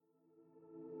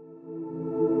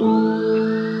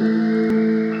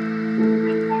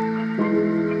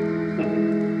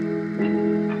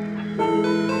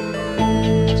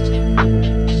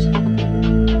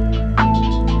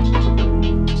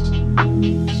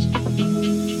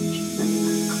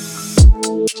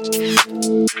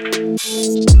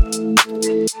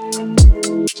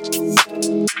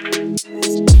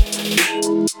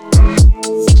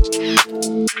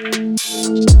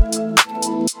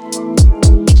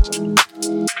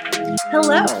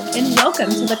Hello, and welcome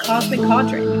to the Cosmic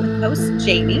Cauldron with hosts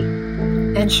Jamie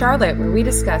and Charlotte, where we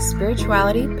discuss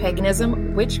spirituality,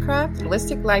 paganism, witchcraft,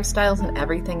 holistic lifestyles, and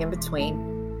everything in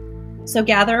between. So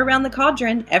gather around the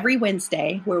cauldron every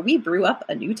Wednesday where we brew up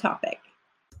a new topic.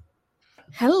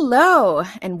 Hello,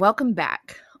 and welcome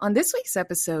back. On this week's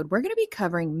episode, we're going to be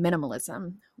covering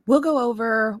minimalism. We'll go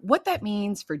over what that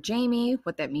means for Jamie,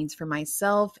 what that means for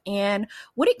myself, and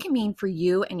what it can mean for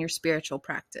you and your spiritual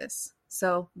practice.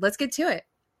 So let's get to it.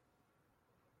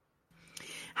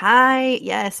 Hi,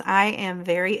 yes, I am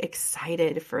very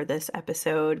excited for this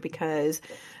episode because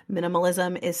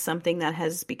minimalism is something that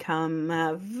has become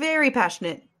a very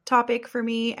passionate topic for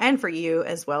me and for you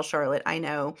as well, Charlotte. I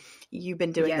know you've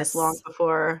been doing this long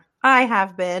before I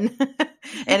have been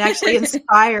and actually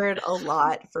inspired a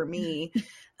lot for me.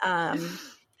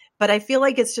 But I feel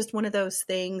like it's just one of those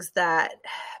things that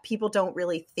people don't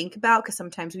really think about because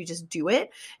sometimes we just do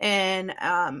it. And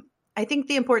I think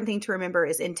the important thing to remember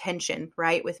is intention,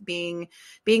 right? With being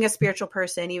a spiritual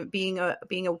person, even being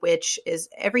a witch, is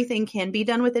everything can be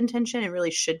done with intention and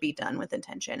really should be done with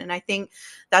intention. And I think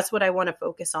that's what I want to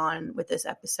focus on with this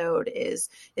episode is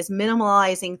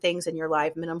minimalizing things in your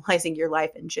life, minimalizing your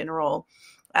life in general.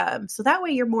 So that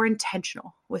way you're more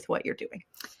intentional with what you're doing.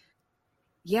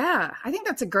 Yeah, I think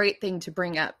that's a great thing to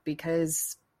bring up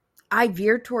because I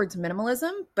veered towards minimalism,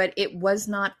 but it was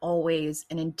not always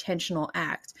an intentional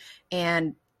act.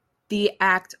 And the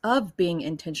act of being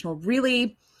intentional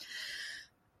really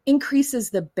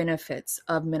increases the benefits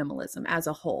of minimalism as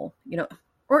a whole,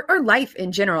 or life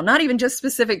in general, not even just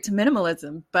specific to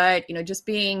minimalism, but, just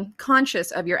being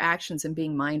conscious of your actions and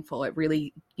being mindful. It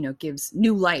really, gives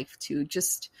new life to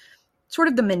just sort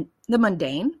of the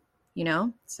mundane,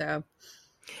 so.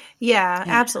 Yeah,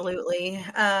 absolutely.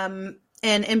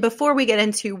 And before we get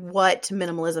into what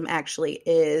minimalism actually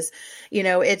is,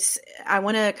 I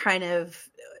want to kind of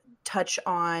touch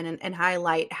on and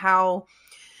highlight how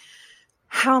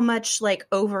much like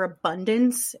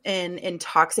overabundance in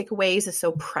toxic ways is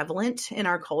so prevalent in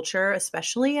our culture,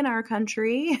 especially in our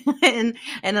country and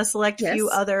a select few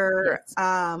other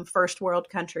first world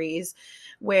countries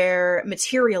where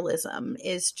materialism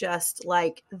is just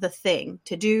like the thing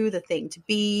to do, the thing to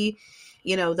be,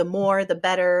 the more, the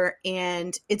better.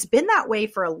 And it's been that way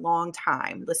for a long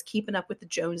time. This keeping up with the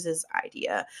Joneses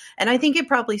idea. And I think it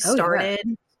probably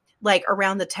started like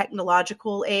around the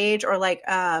technological age or like,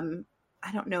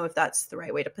 I don't know if that's the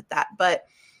right way to put that, but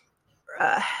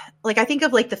like I think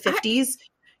of like the 50s,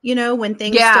 when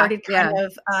things started kind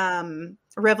of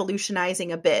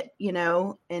revolutionizing a bit,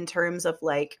 in terms of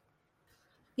like,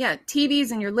 yeah,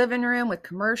 TVs in your living room with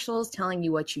commercials telling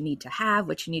you what you need to have,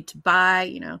 what you need to buy,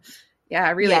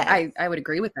 Yeah, really, I would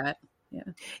agree with that.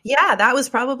 Yeah, that was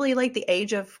probably like the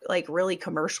age of like really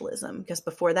commercialism because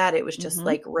before that it was just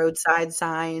like roadside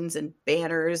signs and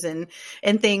banners and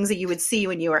things that you would see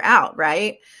when you were out,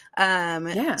 right?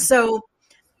 So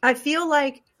I feel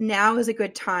like now is a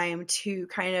good time to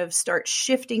kind of start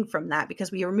shifting from that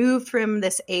because we are moved from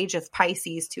this age of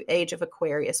Pisces to age of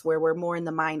Aquarius where we're more in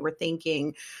the mind, we're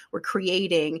thinking, we're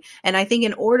creating. And I think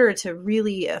in order to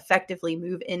really effectively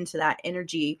move into that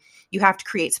energy, you have to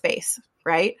create space,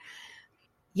 right?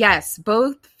 Yes,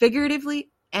 both figuratively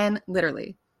and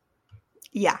literally.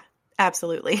 Yeah,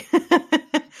 absolutely.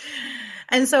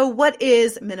 And so what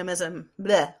is minimalism?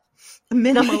 Bleh.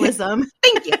 Minimalism.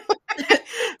 Thank you.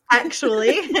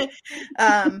 Actually,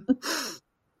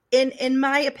 in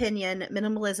my opinion,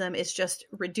 minimalism is just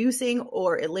reducing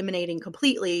or eliminating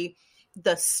completely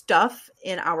the stuff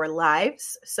in our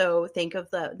lives. So think of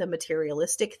the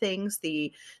materialistic things,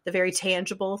 the very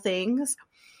tangible things,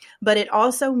 but it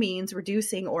also means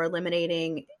reducing or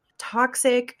eliminating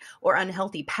toxic or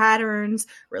unhealthy patterns,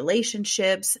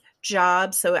 relationships,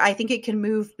 jobs. So I think it can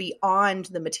move beyond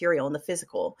the material and the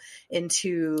physical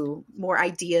into more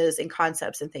ideas and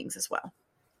concepts and things as well.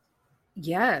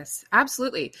 Yes,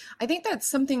 absolutely. I think that's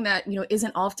something that,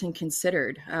 isn't often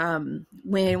considered.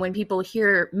 When people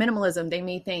hear minimalism, they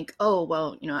may think, oh,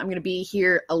 well, I'm going to be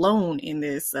here alone in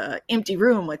this empty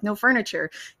room with no furniture,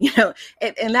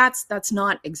 and that's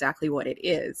not exactly what it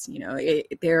is.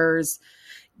 There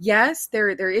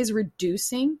is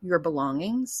reducing your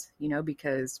belongings,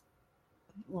 because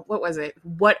what was it?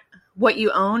 What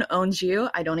you own owns you.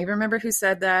 I don't even remember who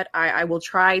said that. I will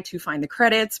try to find the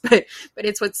credits, but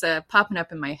it's what's popping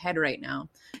up in my head right now.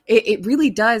 It really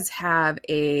does have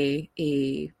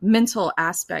a mental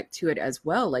aspect to it as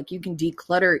well. Like you can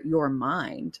declutter your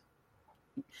mind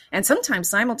and sometimes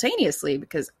simultaneously,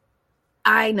 because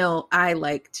I know I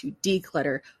like to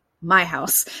declutter my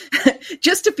house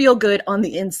just to feel good on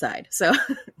the inside. So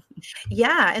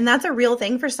Yeah. And that's a real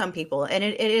thing for some people. And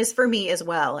it is for me as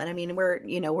well. And I mean,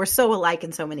 we're so alike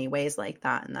in so many ways like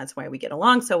that. And that's why we get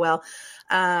along so well.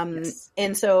 Yes.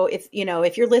 And so if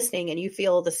you're listening and you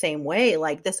feel the same way,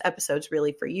 like this episode's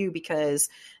really for you because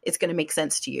it's going to make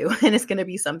sense to you and it's going to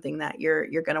be something that you're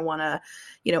going to want to,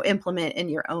 implement in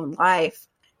your own life.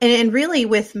 And really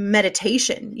with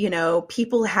meditation,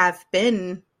 people have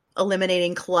been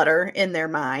eliminating clutter in their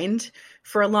mind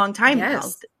for a long time now.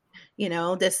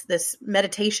 Yes. This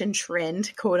meditation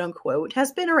trend, quote unquote,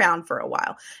 has been around for a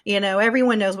while.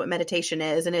 Everyone knows what meditation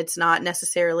is, and it's not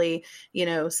necessarily,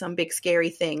 some big scary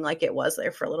thing like it was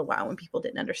there for a little while when people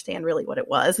didn't understand really what it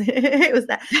was. It was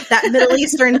that Middle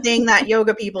Eastern thing that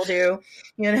yoga people do,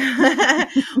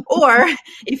 or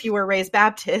if you were raised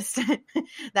Baptist,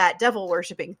 that devil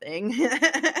worshiping thing.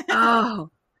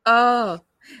 Oh,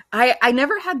 I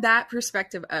never had that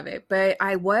perspective of it, but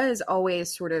I was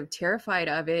always sort of terrified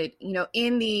of it,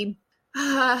 in the,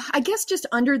 I guess just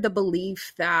under the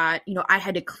belief that, I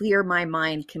had to clear my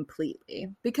mind completely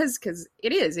because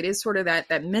it is sort of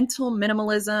that mental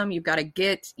minimalism. You've got to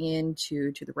get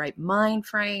into the right mind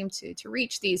frame to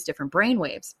reach these different brain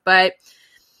waves. But,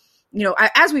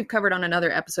 as we've covered on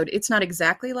another episode, it's not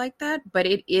exactly like that, but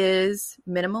it is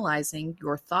minimalizing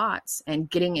your thoughts and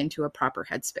getting into a proper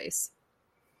headspace.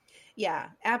 Yeah,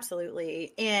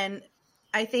 absolutely. And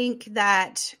I think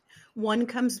that one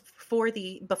comes before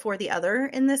the other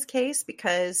in this case,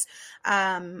 because,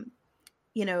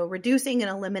 reducing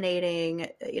and eliminating,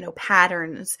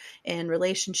 patterns and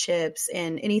relationships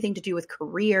and anything to do with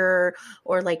career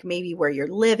or like maybe where you're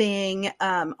living.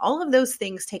 All of those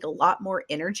things take a lot more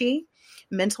energy,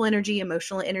 mental energy,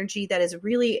 emotional energy that is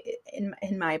really,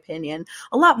 in my opinion,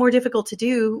 a lot more difficult to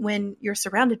do when you're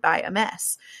surrounded by a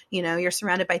mess. You're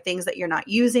surrounded by things that you're not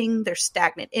using. There's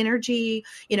stagnant energy,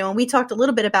 and we talked a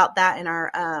little bit about that in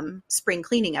our spring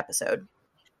cleaning episode.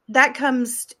 That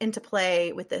comes into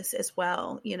play with this as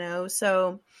well,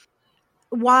 so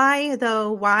why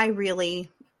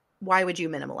would you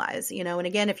minimalize, and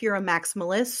again, if you're a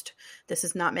maximalist, this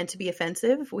is not meant to be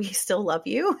offensive. We still love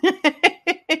you.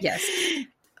 Yes.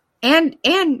 And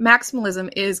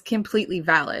maximalism is completely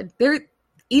valid. There,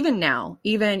 even now,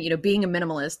 being a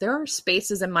minimalist, there are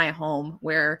spaces in my home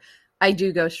where I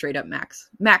do go straight up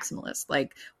maximalist,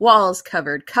 like walls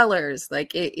covered, colors,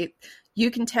 like it you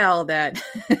can tell that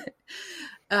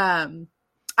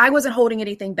I wasn't holding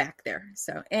anything back there.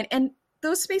 So, and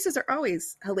those spaces are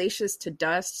always hellacious to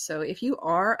dust. So if you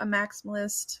are a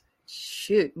maximalist,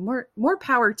 shoot, more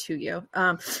power to you.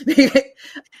 All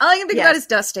I can think about is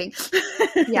dusting.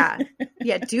 Yeah.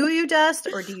 Do you dust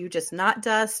or do you just not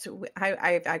dust?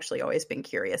 I've actually always been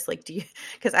curious. Like,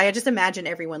 because I just imagine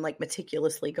everyone like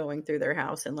meticulously going through their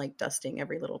house and like dusting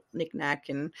every little knickknack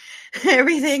and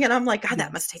everything. And I'm like, God,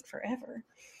 that must take forever.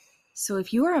 So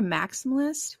if you are a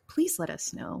maximalist, please let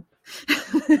us know.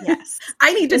 Yes.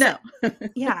 I need to know.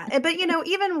 Yeah. But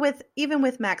even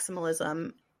with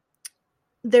maximalism,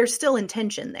 there's still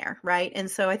intention there, right? And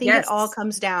so I think it all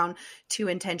comes down to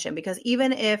intention, because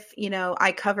even if,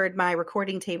 I covered my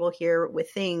recording table here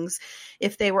with things,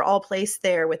 if they were all placed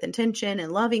there with intention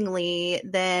and lovingly,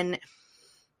 then,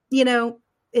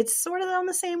 it's sort of on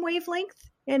the same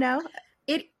wavelength,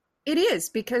 It is,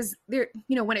 because there,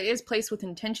 when it is placed with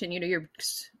intention, you're,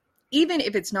 even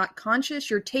if it's not conscious,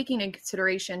 you're taking into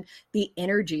consideration the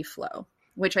energy flow,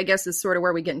 which I guess is sort of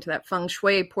where we get into that feng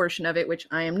shui portion of it, which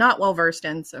I am not well versed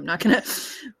in, so I'm not going to,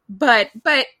 but,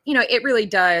 it really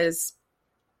does.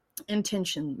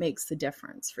 Intention makes the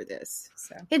difference for this.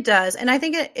 So it does. And I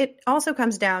think it also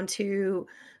comes down to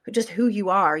just who you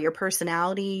are, your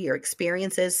personality, your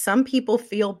experiences. Some people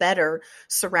feel better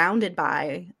surrounded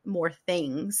by more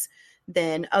things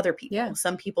than other people. Yeah.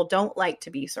 Some people don't like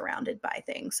to be surrounded by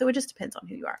things. So it just depends on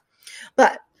who you are.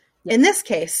 But in this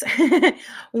case,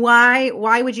 why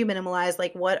would you minimalize?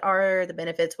 Like, what are the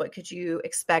benefits? What could you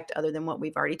expect other than what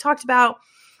we've already talked about?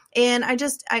 And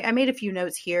I made a few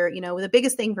notes here. The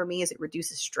biggest thing for me is it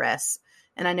reduces stress.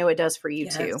 And I know it does for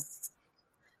you too.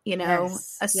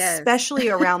 Especially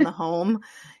around the home,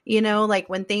 like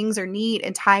when things are neat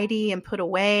and tidy and put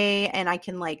away, and I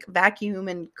can like vacuum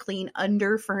and clean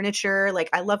under furniture. Like,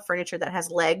 I love furniture that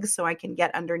has legs so I can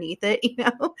get underneath it,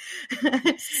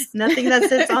 nothing that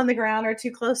sits on the ground or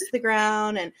too close to the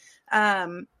ground. And,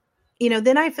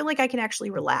 then I feel like I can actually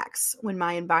relax when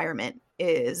my environment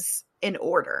is in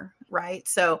order. Right.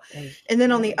 So, and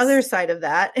then on the other side of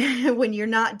that, when you're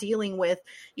not dealing with,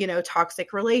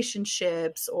 toxic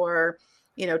relationships or,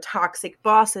 toxic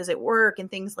bosses at work and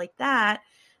things like that,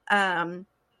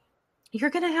 you're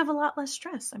going to have a lot less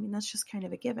stress. I mean, that's just kind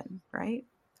of a given, right?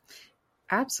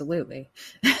 Absolutely.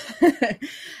 And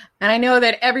I know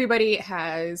that everybody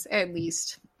has at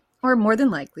least, or more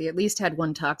than likely, at least had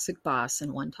one toxic boss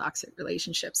and one toxic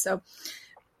relationship. So,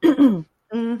 you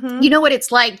know what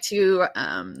it's like to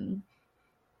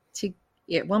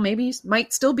yeah, well, maybe you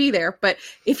might still be there, but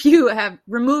if you have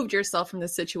removed yourself from the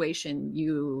situation,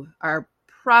 you are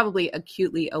probably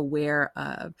acutely aware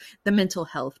of the mental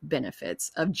health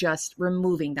benefits of just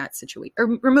removing that situation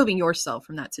or removing yourself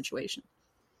from that situation.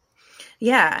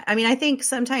 Yeah. I mean, I think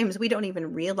sometimes we don't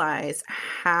even realize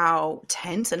how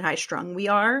tense and high strung we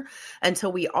are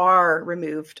until we are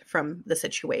removed from the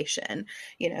situation,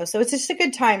 so it's just a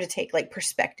good time to take like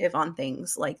perspective on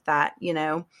things like that,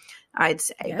 I'd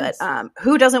say. Yes. But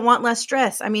who doesn't want less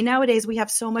stress? I mean, nowadays we have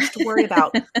so much to worry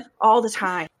about all the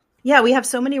time. Yeah, we have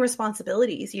so many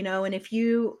responsibilities, and if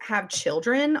you have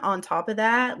children on top of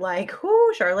that, like,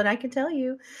 whoo, Charlotte, I can tell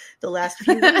you the last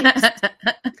few weeks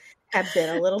have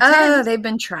been a little tense. Oh, they've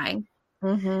been trying.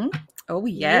 Mm-hmm. Oh,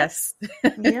 yes.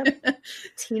 Yep.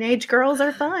 Teenage girls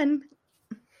are fun.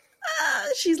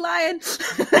 She's lying. So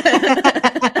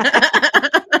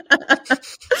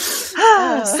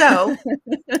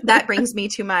that brings me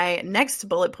to my next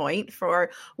bullet point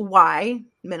for why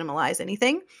minimalize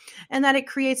anything, and that it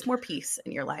creates more peace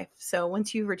in your life. So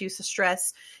once you reduce the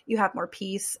stress, you have more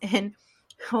peace. And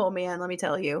oh man, let me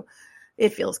tell you,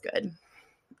 it feels good.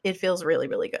 It feels really,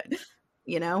 really good.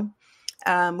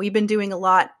 We've been doing a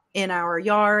lot in our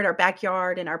yard, our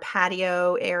backyard, in our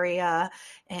patio area,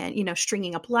 and,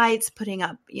 stringing up lights, putting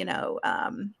up,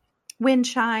 wind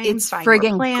chimes. It's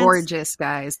friggin' gorgeous,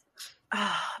 guys.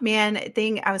 Oh, man,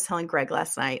 I was telling Greg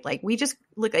last night, like we just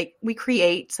look like we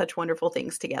create such wonderful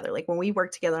things together. Like when we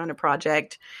work together on a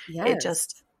project,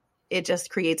 yes. it just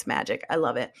creates magic. I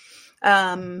love it.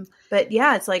 But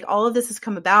yeah, it's like all of this has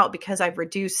come about because I've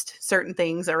reduced certain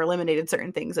things or eliminated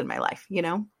certain things in my life,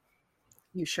 You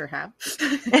sure have.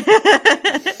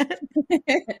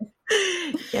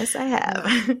 Yes, I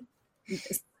have.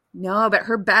 No, but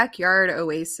her backyard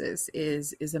oasis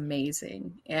is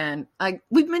amazing. And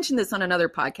we've mentioned this on another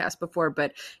podcast before,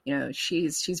 but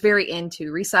she's very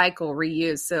into recycle,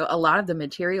 reuse. So a lot of the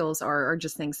materials are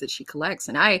just things that she collects.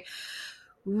 And I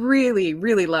really,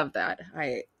 really love that.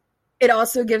 It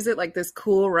also gives it like this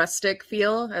cool rustic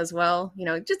feel as well.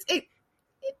 It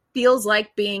feels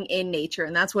like being in nature,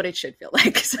 and that's what it should feel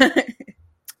like.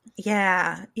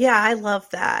 Yeah. I love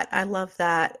that.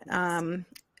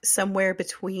 Somewhere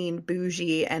between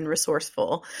bougie and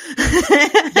resourceful.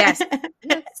 Yes.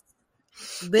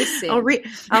 Listen, I'll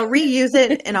reuse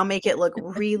it and I'll make it look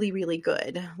really, really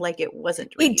good. Like it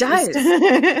wasn't reused. It does.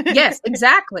 Yes,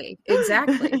 exactly.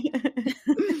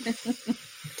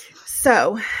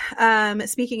 So,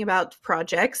 speaking about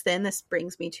projects, then this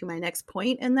brings me to my next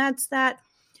point, and that's that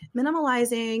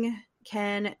minimalizing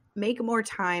can make more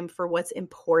time for what's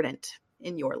important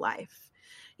in your life.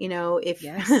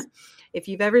 If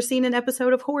you've ever seen an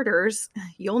episode of Hoarders,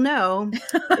 you'll know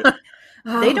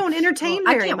they don't entertain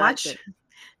very much.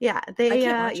 Yeah,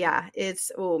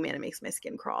 it's, oh man, it makes my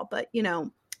skin crawl. But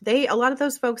a lot of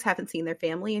those folks haven't seen their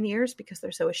family in years because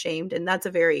they're so ashamed. And that's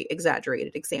a very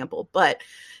exaggerated example, but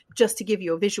just to give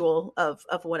you a visual of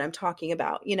what I'm talking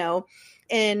about,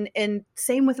 and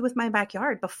same with my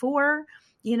backyard. Before,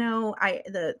 I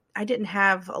didn't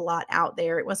have a lot out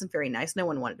there. It wasn't very nice. No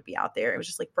one wanted to be out there. It was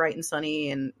just like bright and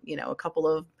sunny and, a couple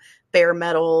of bare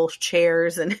metal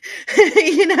chairs and,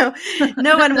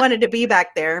 no one wanted to be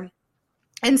back there.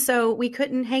 And so we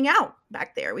couldn't hang out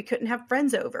back there. We couldn't have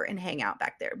friends over and hang out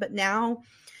back there. But now,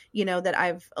 that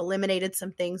I've eliminated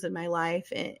some things in my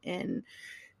life and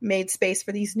made space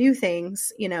for these new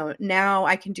things, now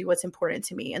I can do what's important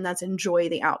to me. And that's enjoy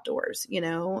the outdoors,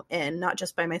 and not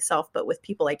just by myself, but with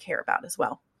people I care about as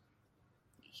well.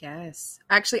 Yes.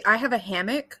 Actually, I have a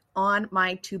hammock on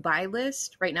my to buy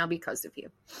list right now because of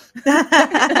you.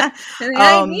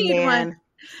 I need one.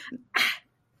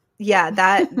 Yeah,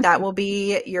 that will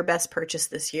be your best purchase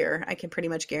this year. I can pretty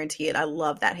much guarantee it. I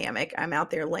love that hammock. I'm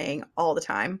out there laying all the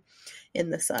time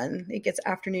in the sun. It gets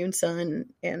afternoon sun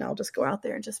and I'll just go out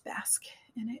there and just bask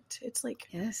in it. It's like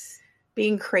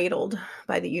being cradled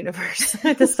by the universe.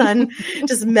 The sun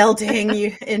just melting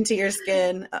you into your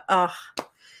skin. Oh,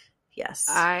 yes.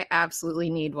 I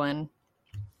absolutely need one.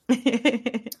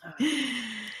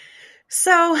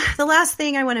 So the last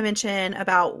thing I want to mention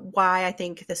about why I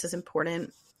think this is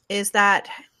important is that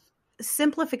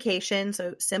simplification,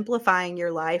 so simplifying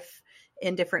your life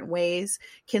in different ways,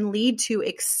 can lead to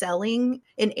excelling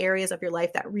in areas of your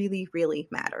life that really, really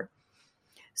matter.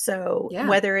 So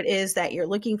whether it is that you're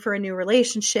looking for a new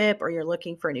relationship or you're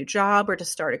looking for a new job or to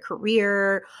start a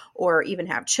career or even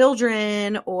have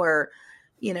children or,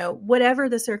 whatever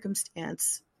the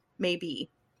circumstance may be.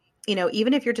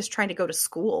 Even if you're just trying to go to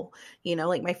school,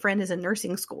 like my friend is in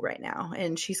nursing school right now,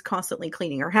 and she's constantly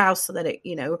cleaning her house so that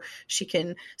she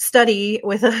can study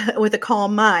with a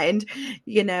calm mind,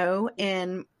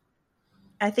 and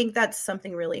I think that's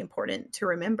something really important to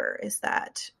remember, is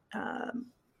that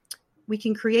we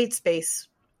can create space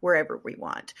wherever we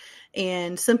want,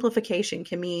 and simplification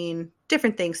can mean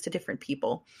different things to different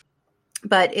people,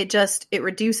 but it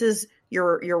reduces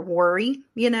your worry,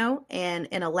 and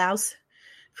allows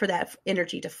for that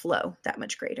energy to flow that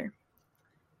much greater.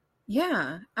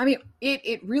 Yeah. I mean,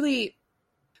 it really,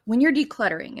 when you're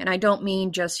decluttering, and I don't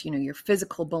mean just, your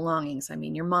physical belongings, I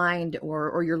mean, your mind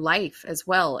or your life as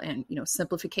well. And,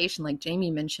 simplification, like Jamie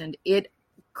mentioned, it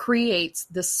creates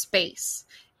the space.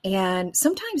 And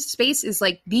sometimes space is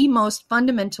like the most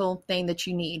fundamental thing that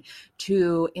you need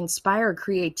to inspire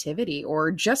creativity,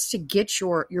 or just to get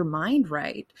your mind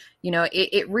right.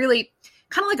 It really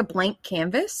kind of like a blank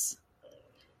canvas.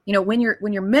 When you're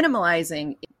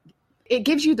minimalizing, it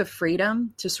gives you the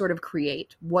freedom to sort of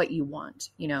create what you want.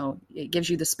 It gives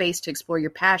you the space to explore your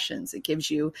passions. It gives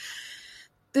you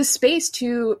the space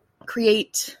to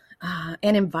create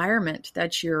an environment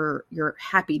that you're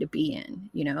happy to be in.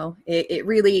 It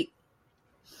really,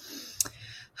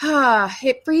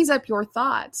 it frees up your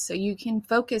thoughts so you can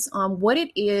focus on what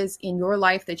it is in your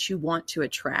life that you want to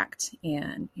attract,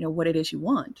 and, what it is you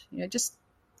want. It just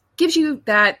gives you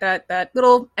that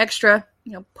little extra,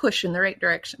 push in the right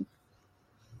direction.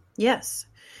 Yes.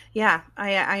 Yeah,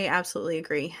 I absolutely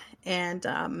agree. And,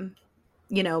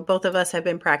 both of us have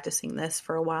been practicing this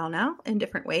for a while now in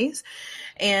different ways.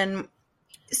 And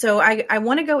so I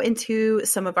want to go into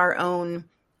some of our own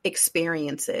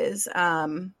experiences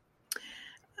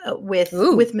with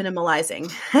minimalizing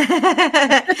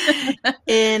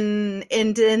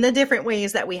in the different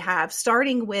ways that we have,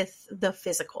 starting with the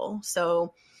physical.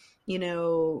 So,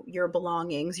 your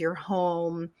belongings, your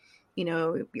home,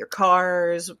 your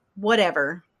cars,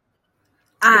 whatever.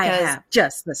 I have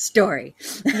just the story.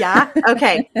 Yeah.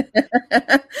 Okay.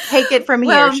 Take it from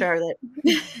here, Charlotte.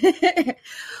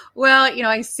 Well,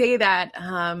 I say that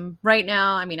right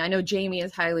now. I mean, I know Jamie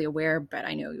is highly aware, but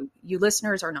I know you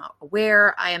listeners are not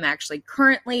aware. I am actually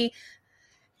currently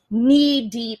knee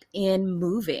deep in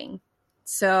moving.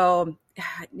 So,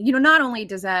 not only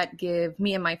does that give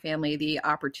me and my family the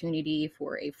opportunity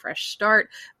for a fresh start,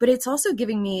 but it's also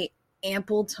giving me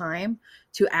ample time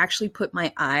to actually put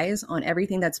my eyes on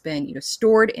everything that's been,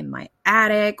 stored in my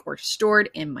attic or stored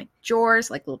in my drawers,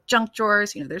 like little junk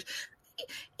drawers.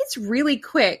 It's really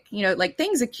quick, like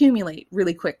things accumulate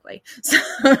really quickly. So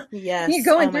yes, you're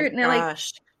going through it and you're like,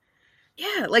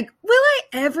 yeah, like, will I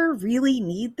ever really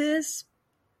need this?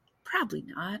 Probably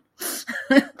not.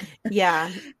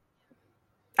 Yeah.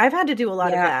 I've had to do a lot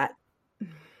of that.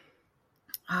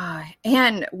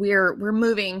 And we're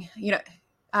moving,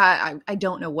 I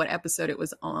don't know what episode it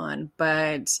was on,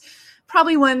 but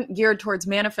probably one geared towards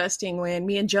manifesting, when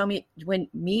me and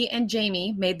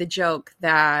Jamie made the joke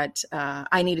that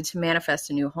I needed to manifest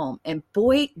a new home. And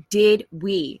boy, did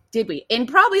we, in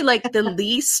probably like the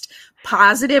least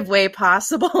positive way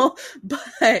possible.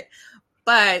 But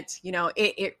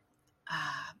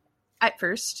at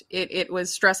first it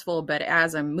was stressful, but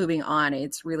as I'm moving on,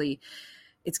 it's going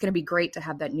to be great to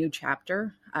have that new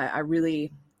chapter.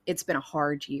 It's been a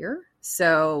hard year.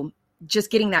 So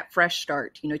just getting that fresh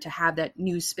start, to have that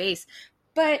new space,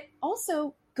 but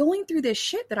also going through this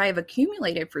shit that I have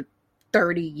accumulated for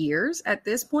 30 years at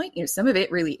this point. Some of it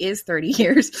really is 30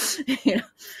 years,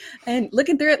 and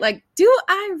looking through it like, do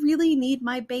I really need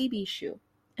my baby shoe?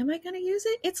 Am I going to use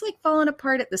it? It's like falling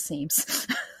apart at the seams.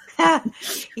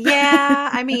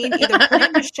 Yeah. I mean, either put it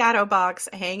in a shadow box,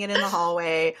 hang it in the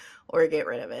hallway, or get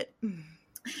rid of it.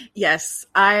 Yes,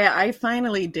 I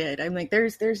finally did. I'm like,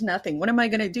 there's nothing. What am I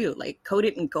going to do? Like, coat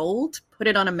it in gold? Put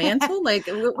it on a mantle? Like,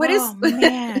 what is? Oh,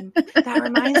 man. That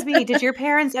reminds me. Did your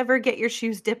parents ever get your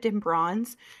shoes dipped in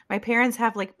bronze? My parents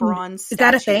have like bronze statues. Is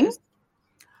that a thing?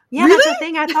 Yeah, really? That's a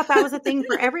thing. I thought that was a thing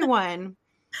for everyone.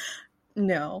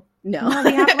 No. We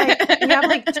have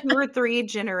like 2 or 3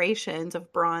 generations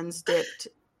of bronze dipped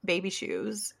baby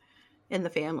shoes in the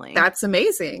family. That's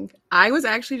amazing. I was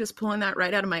actually just pulling that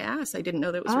right out of my ass. I didn't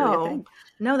know that was really a thing.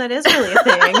 No, that is really a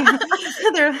thing.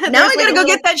 Now I gotta go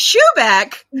get that shoe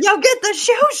back. Yo, get the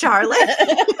shoe, Charlotte.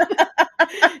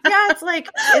 Yeah, it's like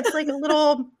a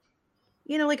little,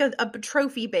 like a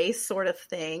trophy base sort of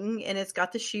thing, and it's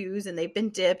got the shoes, and they've been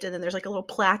dipped, and then there's like a little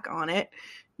plaque on it.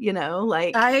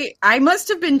 Like I must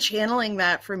have been channeling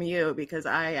that from you, because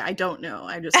I don't know.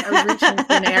 I was reaching in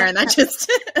thin air, and that just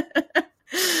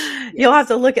You'll have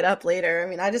to look it up later. I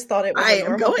mean, I just thought it was I a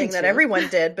am normal going thing that to. everyone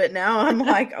did, but now I'm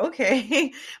like,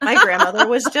 okay, my grandmother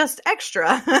was just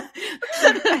extra,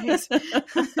 Right.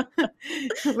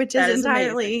 Which is That is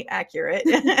entirely accurate.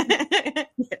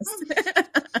 Yes.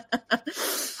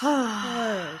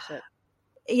 Oh, shit.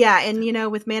 Yeah, and you know,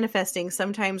 with manifesting,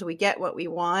 sometimes we get what we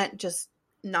want, just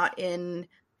not in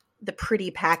the pretty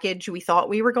package we thought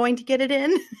we were going to get it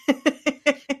in.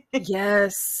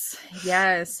 Yes.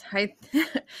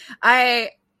 I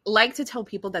like to tell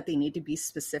people that they need to be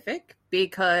specific,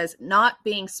 because not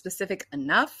being specific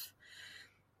enough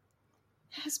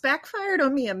has backfired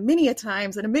on me many a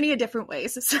times in many different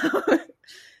ways. So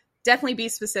definitely be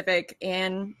specific,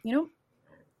 and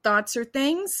thoughts are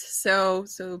things. So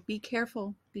be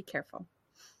careful. Be careful.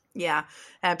 Yeah,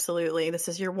 absolutely. This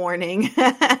is your warning.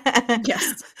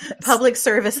 Yes. Public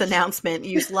service announcement.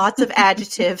 Use lots of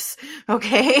adjectives.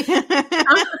 Okay.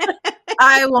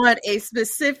 I want a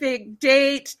specific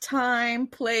date, time,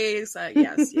 place.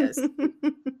 Yes.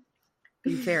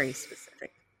 Be very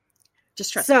specific.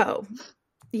 Just trust me.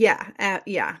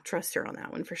 Yeah, trust her on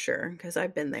that one for sure, because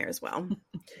I've been there as well.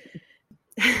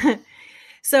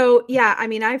 So, yeah, I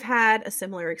mean, I've had a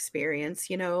similar experience.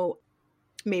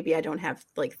 Maybe I don't have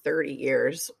like 30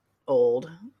 years old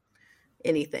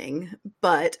anything,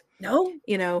 but no,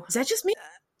 is that just me?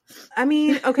 I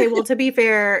mean, okay, well, to be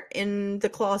fair, in the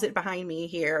closet behind me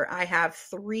here, I have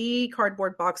 3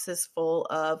 cardboard boxes full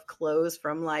of clothes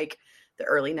from like the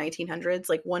early 1900s.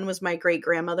 Like, one was my great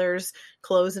grandmother's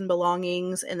clothes and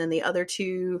belongings, and then the other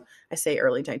 2, I say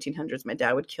early 1900s, my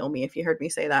dad would kill me if you heard me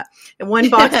say that. And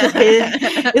one box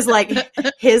is like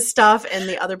his stuff, and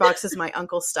the other box is my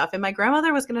uncle's stuff. And my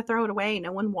grandmother was going to throw it away.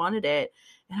 No one wanted it.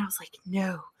 And I was like,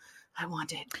 no, I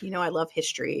want it. I love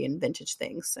history and vintage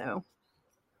things. So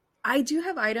I do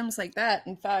have items like that.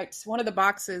 In fact, one of the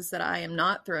boxes that I am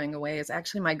not throwing away is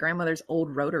actually my grandmother's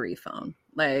old rotary phone.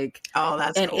 Like, oh,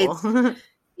 that's and cool.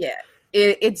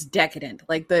 It's decadent.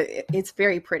 Like it's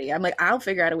very pretty. I'm like, I'll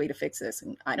figure out a way to fix this,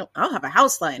 and I'll have a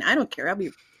house line. I don't care. I'll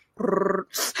be.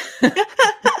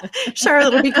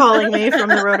 Charlotte will be calling me from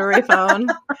the rotary phone.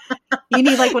 You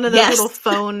need like one of those little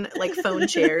phone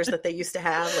chairs that they used to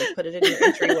have. Like, put it in your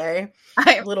entryway.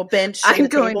 A little bench. I'm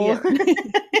going to.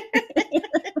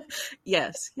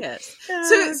 Yes.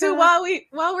 So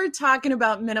while we're talking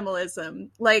about minimalism,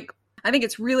 like, I think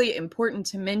it's really important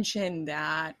to mention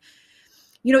that,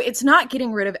 it's not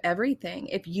getting rid of everything.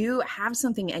 If you have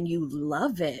something and you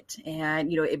love it,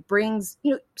 and, it brings,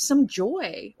 some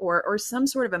joy or some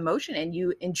sort of emotion, and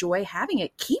you enjoy having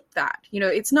it, keep that.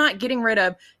 It's not getting rid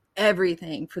of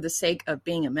everything for the sake of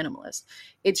being a minimalist.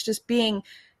 It's just being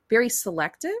very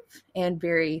selective and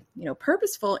very,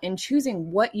 purposeful in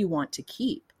choosing what you want to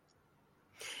keep.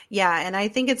 Yeah, and I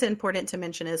think it's important to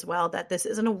mention as well that this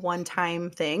isn't a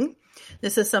one-time thing.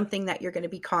 This is something that you're going to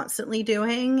be constantly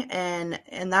doing, and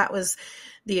that was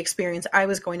the experience I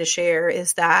was going to share,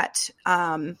 is that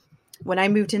when I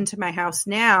moved into my house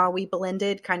now, we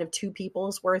blended kind of 2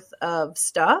 people's worth of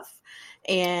stuff,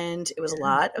 and it was a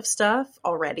lot of stuff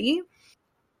already.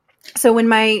 So when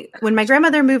my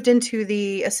grandmother moved into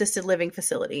the assisted living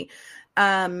facility,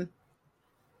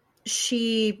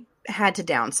 she had to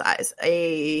downsize.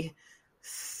 A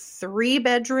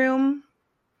 3-bedroom,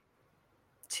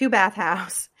 2-bath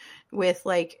house with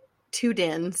like 2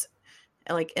 dens,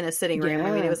 like in a sitting room. Yeah.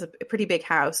 I mean, it was a pretty big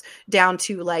house, down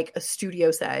to like a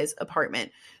studio size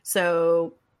apartment.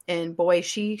 So, and boy,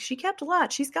 she kept a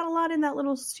lot. She's got a lot in that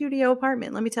little studio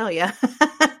apartment, let me tell you.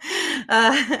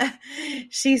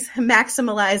 She's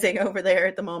maximalizing over there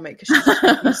at the moment,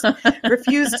 because she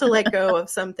refused to let go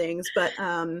of some things. But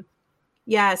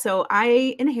yeah, so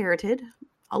I inherited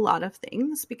a lot of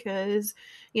things, because,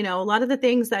 a lot of the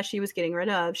things that she was getting rid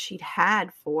of, she'd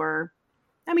had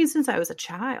since I was a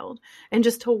child. And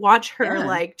just to watch her,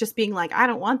 like, just being like, I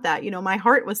don't want that. My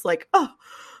heart was like, I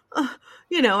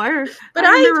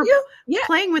remember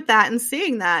playing with that and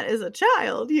seeing that as a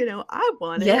child. I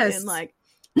wanted it. And like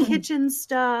kitchen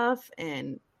stuff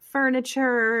and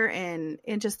furniture and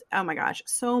just, oh my gosh,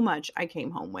 so much I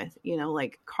came home with,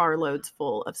 like carloads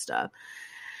full of stuff.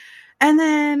 And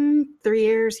then 3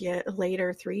 years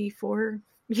later, 3-4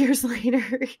 years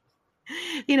later,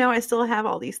 I still have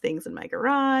all these things in my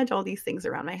garage, all these things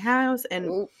around my house.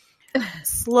 And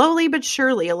slowly but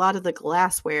surely, a lot of the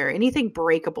glassware, anything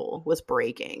breakable, was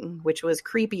breaking, which was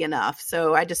creepy enough.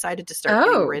 So I decided to start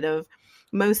getting rid of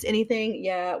most anything.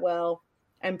 Yeah, well,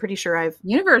 I'm pretty sure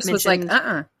Universe was like,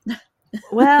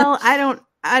 Well, I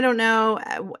don't know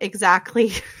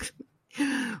exactly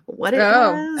what it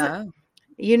was.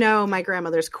 My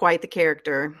grandmother's quite the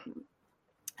character.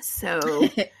 So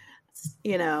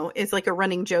You know, it's like a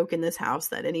running joke in this house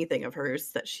that anything of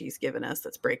hers that she's given us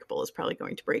that's breakable is probably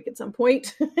going to break at some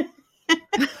point.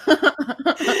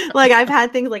 Like I've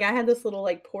had things like I had this little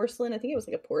like porcelain, I think it was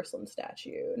like a porcelain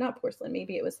statue, not porcelain,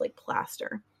 maybe it was like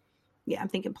plaster. Yeah, I'm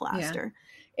thinking plaster.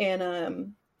 Yeah.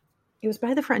 And it was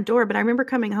by the front door, but I remember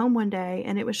coming home one day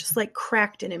and it was just like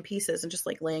cracked in pieces and just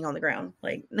like laying on the ground.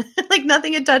 Like like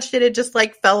nothing had touched it. It just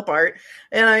like fell apart.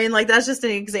 And I mean, like that's just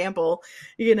an example,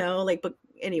 you know, like, but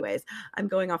anyways, I'm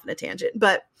going off on a tangent.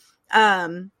 But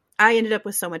I ended up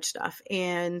with so much stuff.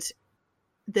 And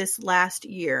this last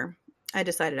year, I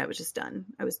decided I was just done.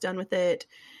 I was done with it.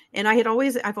 And I've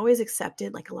always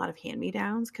accepted like a lot of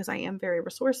hand-me-downs because I am very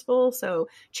resourceful. So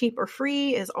cheap or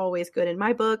free is always good in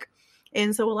my book.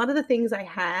 And so a lot of the things I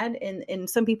had, and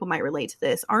some people might relate to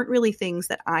this, aren't really things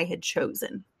that I had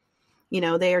chosen. You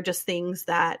know, they are just things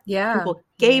that people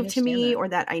gave to me or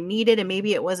that I needed. And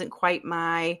maybe it wasn't quite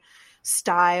my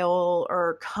style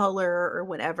or color or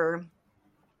whatever.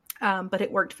 But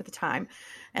it worked for the time.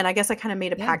 And I guess I kind of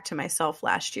made a pact to myself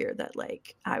last year that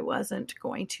like I wasn't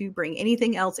going to bring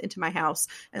anything else into my house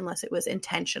unless it was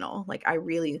intentional. Like I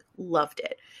really loved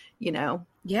it, you know?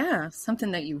 Yeah.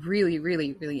 Something that you really,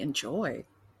 really, really enjoy.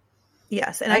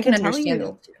 Yes. And I can understand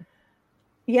that too.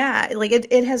 Yeah. Like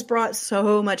it has brought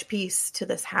so much peace to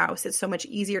this house. It's so much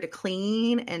easier to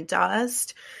clean and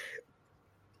dust.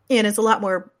 And it's a lot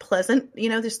more pleasant. You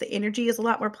know, just the energy is a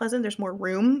lot more pleasant. There's more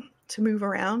room to move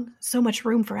around. So much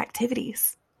room for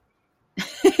activities.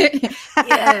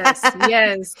 Yes.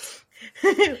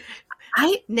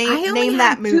 Name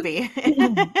that movie.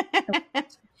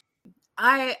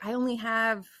 I only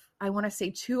have, I want to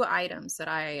say 2 items that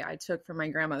I took from my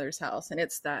grandmother's house. And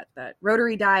it's that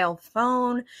rotary dial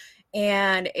phone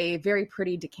and a very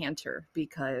pretty decanter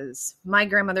because my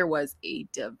grandmother was a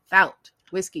devout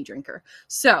whiskey drinker.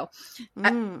 So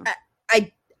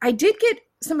I did get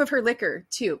some of her liquor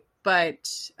too, but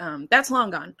that's long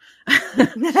gone.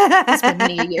 It's been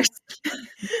many years.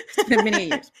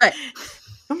 But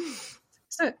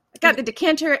so I got the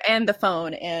decanter and the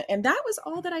phone, and that was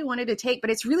all that I wanted to take.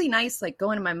 But it's really nice, like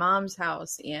going to my mom's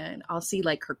house, and I'll see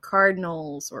like her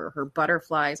cardinals or her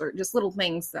butterflies or just little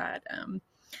things that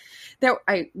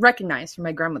I recognize from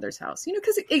my grandmother's house, you know,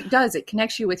 because it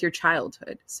connects you with your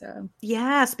childhood. So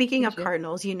yeah, speaking of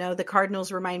cardinals, you know, the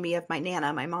cardinals remind me of my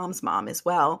Nana, my mom's mom as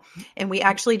well. And we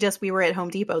actually we were at Home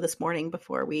Depot this morning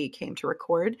before we came to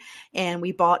record, and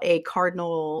we bought a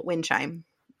cardinal wind chime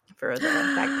for the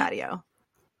back patio.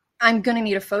 I'm going to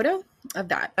need a photo of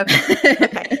that.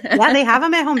 Okay. Yeah, they have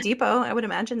them at Home Depot. I would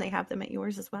imagine they have them at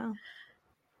yours as well.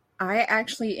 I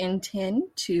actually intend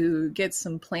to get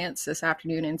some plants this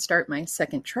afternoon and start my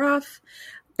second trough.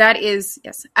 That is,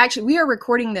 yes. Actually, we are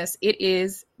recording this. It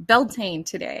is Beltane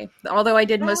today. Although I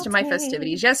did most of my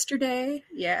festivities yesterday.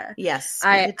 Yeah. Yes.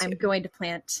 I'm going to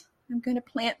plant. I'm going to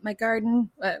plant my garden,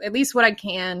 at least what I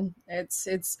can.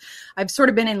 I've sort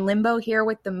of been in limbo here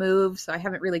with the move, so I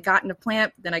haven't really gotten to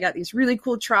plant. But then I got these really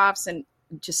cool troughs, and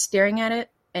just staring at it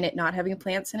and it not having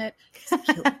plants in it,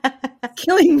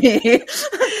 killing me.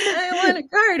 I want a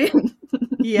garden.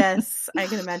 Yes, I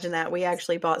can imagine that. We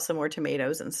actually bought some more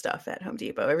tomatoes and stuff at Home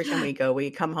Depot. Every time we go,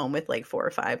 we come home with like 4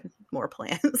 or 5 more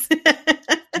plants.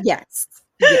 Yes.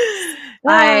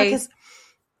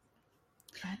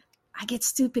 I get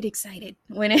stupid excited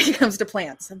when it comes to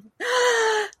plants.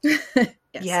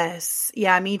 Yes.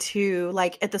 Yeah, me too.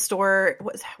 Like at the store,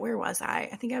 where was I?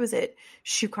 I think I was at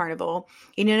Shoe Carnival.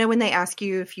 You know, when they ask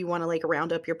you if you want to like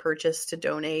round up your purchase to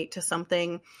donate to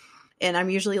something, and I'm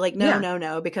usually like,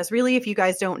 no, because really, if you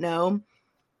guys don't know,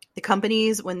 the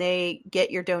companies, when they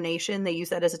get your donation, they use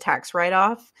that as a tax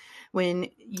write-off. When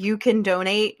you can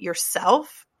donate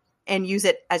yourself and use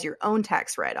it as your own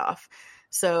tax write-off.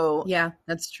 So yeah,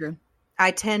 that's true. I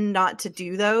tend not to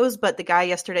do those, but the guy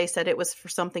yesterday said it was for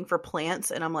something for plants,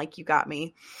 and I'm like, you got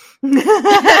me.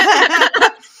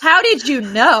 How did you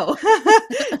know?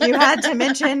 You had to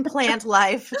mention plant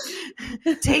life.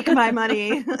 Take my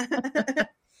money.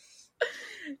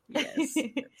 Yes.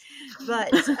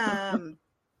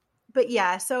 But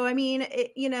yeah, so I mean,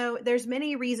 you know, there's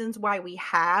many reasons why we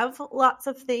have lots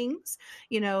of things,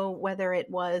 you know, whether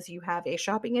it was you have a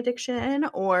shopping addiction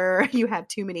or you have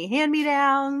too many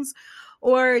hand-me-downs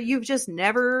or you've just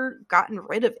never gotten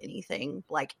rid of anything,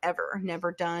 like ever,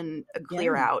 never done a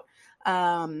clear out.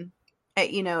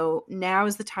 You know, now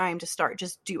is the time to start.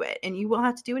 Just do it. And you will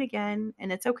have to do it again.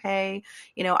 And it's okay.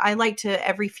 You know, I like to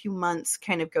every few months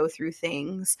kind of go through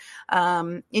things.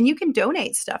 And you can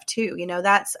donate stuff too. You know,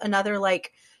 that's another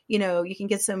like you can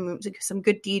get some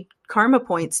good deed karma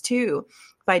points too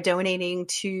by donating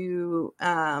to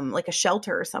like a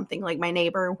shelter or something. Like my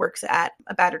neighbor works at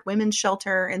a battered women's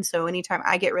shelter. And so anytime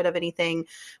I get rid of anything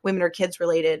women or kids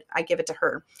related, I give it to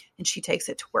her and she takes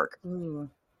it to work. Ooh.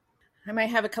 I might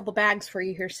have a couple bags for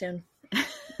you here soon.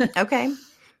 Okay.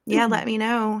 Yeah, let me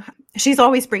know. She's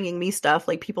always bringing me stuff.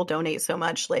 Like people donate so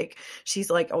much. Like she's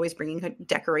like always bringing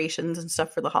decorations and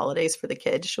stuff for the holidays for the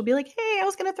kids. She'll be like, "Hey, I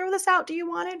was going to throw this out. Do you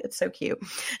want it?" It's so cute.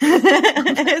 So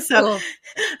cool.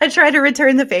 I try to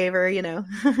return the favor,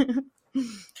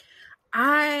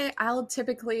 I'll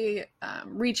typically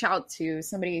reach out to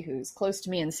somebody who's close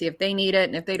to me and see if they need it.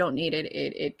 And if they don't need it,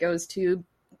 it goes to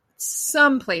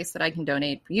some place that I can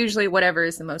donate. Usually whatever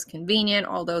is the most convenient,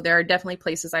 although there are definitely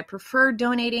places I prefer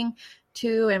donating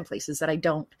to and places that I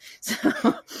don't. So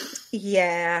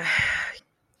yeah,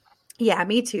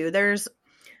 me too. There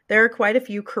are quite a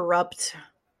few corrupt,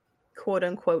 quote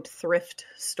unquote, thrift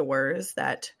stores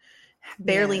that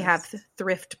barely have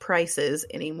thrift prices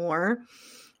anymore.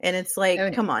 And it's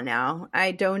like, come on now.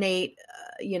 I donate,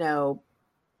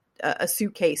 a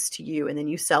suitcase to you and then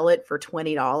you sell it for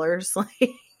 $20.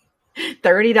 Like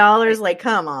 $30, like,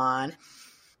 come on.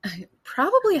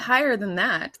 Probably higher than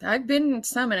that. I've been in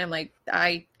some and I'm like,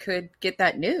 I could get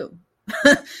that new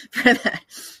for that.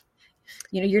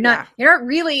 You're not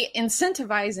really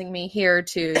incentivizing me here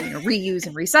to reuse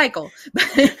and recycle.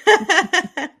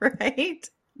 Right.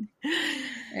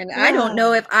 And I don't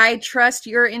know if I trust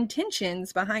your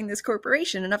intentions behind this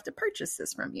corporation enough to purchase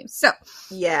this from you. So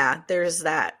yeah, there's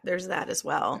that as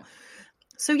well.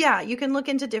 So yeah, you can look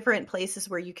into different places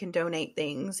where you can donate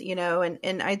things,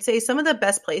 and I'd say some of the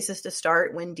best places to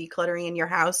start when decluttering in your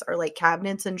house are like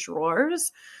cabinets and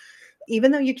drawers.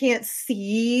 Even though you can't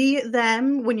see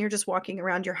them when you're just walking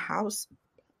around your house,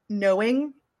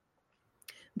 knowing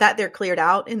that they're cleared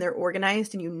out and they're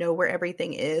organized and you know where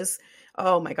everything is,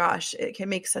 oh my gosh, it can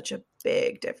make such a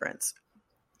big difference.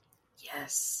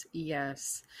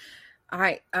 Yes.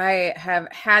 I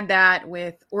have had that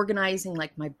with organizing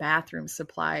like my bathroom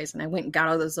supplies, and I went and got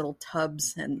all those little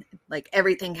tubs and like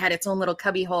everything had its own little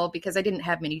cubby hole because I didn't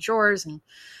have many drawers, and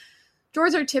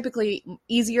drawers are typically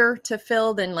easier to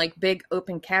fill than like big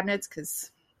open cabinets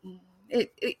because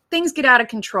things get out of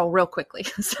control real quickly.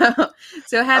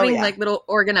 So having like little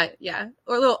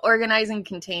organizing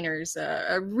containers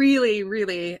really,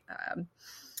 really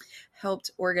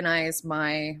helped organize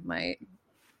my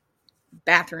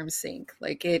bathroom sink.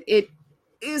 Like it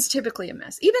is typically a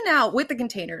mess even now with the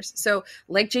containers. So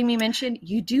like Jamie mentioned,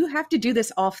 you do have to do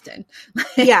this often.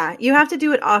 Yeah, you have to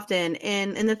do it often.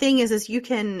 And the thing is you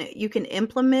can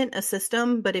implement a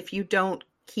system, but if you don't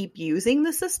keep using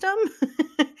the system,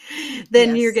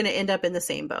 then you're going to end up in the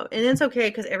same boat. And it's okay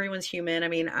because everyone's human. I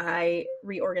mean, I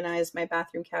reorganized my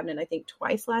bathroom cabinet, I think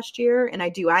twice last year. And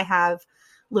I have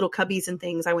little cubbies and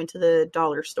things. I went to the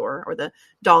dollar store or the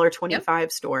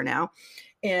 $1.25 store now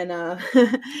and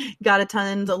got a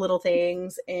tons of little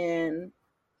things. And,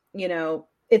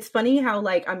 it's funny how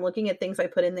like I'm looking at things I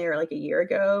put in there like a year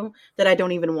ago that I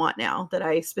don't even want now, that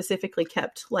I specifically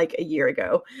kept like a year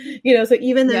ago. So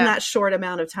even in that short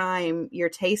amount of time, your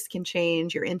taste can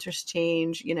change, your interests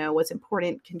change, what's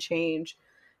important can change.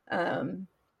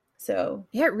 So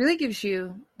yeah, it really gives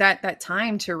you that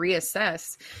time to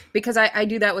reassess, because I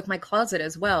do that with my closet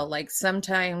as well. Like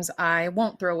sometimes I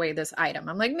won't throw away this item.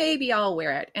 I'm like, maybe I'll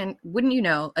wear it. And wouldn't you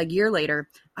know, a year later,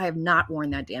 I have not worn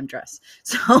that damn dress.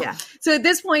 So at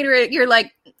this point, you're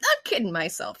like, I'm kidding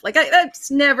myself. Like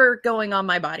that's never going on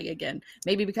my body again.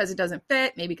 Maybe because it doesn't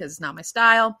fit, maybe because it's not my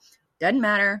style. Doesn't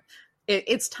matter.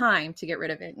 It's time to get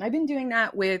rid of it. And I've been doing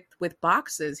that with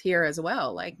boxes here as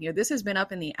well. Like, this has been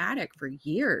up in the attic for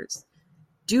years.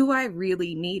 Do I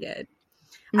really need it?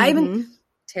 Mm-hmm.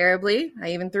 I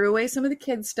even threw away some of the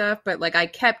kids' stuff, but like I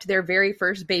kept their very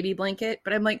first baby blanket.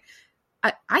 But I'm like,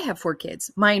 I have 4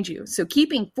 kids, mind you. So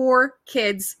keeping 4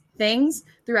 kids' things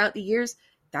throughout the years,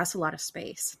 that's a lot of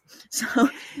space. So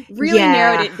really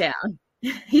narrowed it down.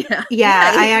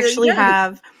 I actually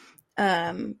have,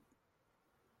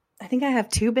 I think I have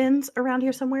 2 bins around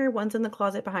here somewhere. One's in the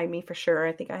closet behind me for sure.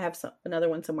 I think I have another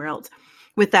one somewhere else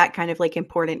with that kind of like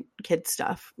important kid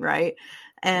stuff. Right.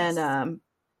 And,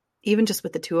 even just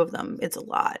with the two of them, it's a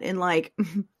lot. And like,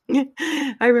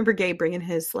 I remember Gabe bringing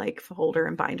his like folder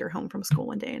and binder home from school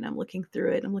one day, and I'm looking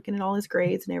through it and I'm looking at all his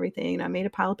grades and everything. And I made a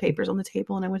pile of papers on the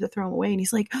table and I went to throw them away. And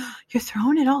he's like, "Oh, you're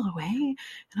throwing it all away?"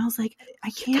 And I was like, "I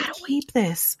can't keep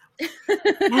this."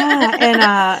 Yeah.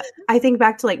 And I think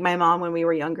back to like my mom when we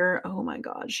were younger. Oh my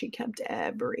God, she kept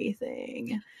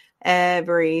everything. And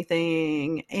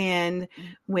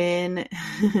when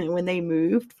when they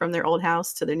moved from their old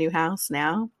house to their new house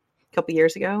now, a couple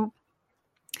years ago,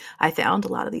 I found a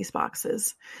lot of these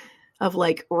boxes of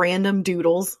like random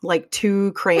doodles, like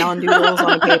 2 crayon doodles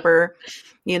on a paper,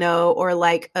 you know, or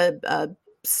like a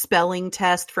spelling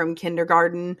test from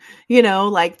kindergarten, you know,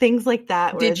 like things like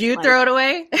that. Did you throw it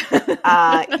away?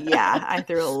 Yeah, I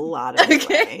threw a lot of it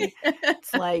away.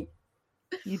 It's like,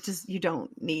 you don't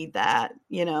need that,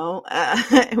 you know,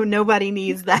 nobody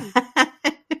needs that.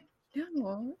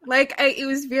 No. Like it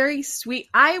was very sweet.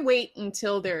 I wait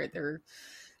until they're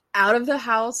out of the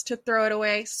house to throw it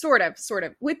away. Sort of.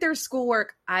 With their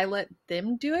schoolwork, I let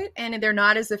them do it, and they're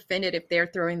not as offended if they're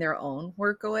throwing their own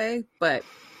work away. But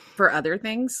for other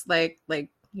things, like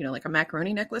you know, like a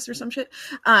macaroni necklace or some shit,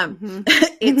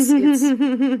 it's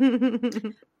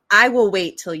I will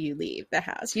wait till you leave the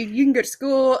house. You can go to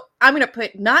school. I'm going to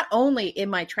put not only in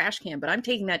my trash can, but I'm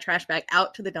taking that trash bag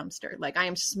out to the dumpster. Like I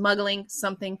am smuggling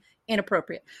something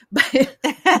inappropriate. But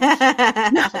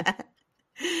no.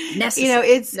 You know,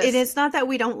 it's not that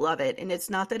we don't love it, and it's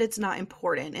not that it's not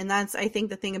important. And that's, I think,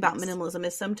 the thing about minimalism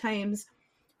is sometimes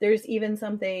there's even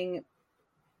something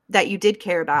that you did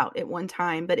care about at one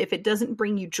time, but if it doesn't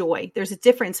bring you joy, there's a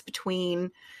difference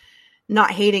between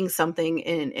not hating something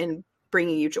and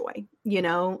bringing you joy. You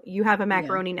know, you have a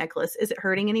macaroni necklace. Is it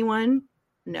hurting anyone?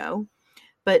 No.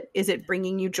 But is it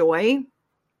bringing you joy?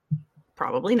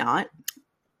 Probably not.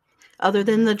 Other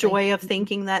than the joy of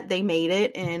thinking that they made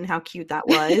it and how cute that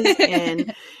was.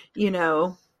 And,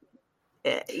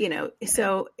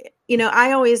 so,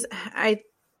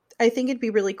 I think it'd be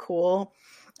really cool.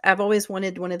 I've always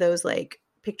wanted one of those like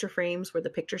picture frames where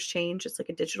the pictures change. It's like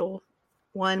a digital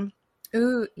one.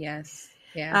 Ooh, yes.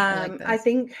 Yeah. I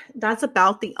think that's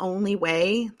about the only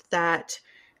way that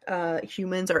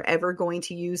humans are ever going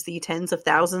to use the tens of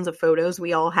thousands of photos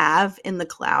we all have in the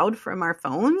cloud from our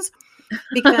phones.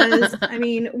 Because, I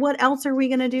mean, what else are we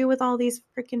going to do with all these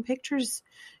freaking pictures,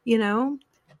 you know?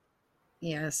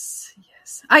 Yes.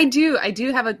 I do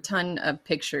have a ton of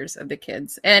pictures of the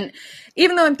kids. And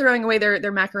even though I'm throwing away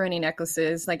their macaroni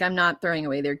necklaces, like I'm not throwing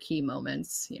away their key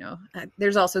moments, you know.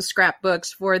 There's also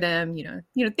scrapbooks for them, you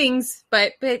know, things.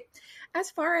 But as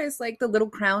far as like the little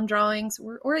crown drawings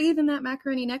or even that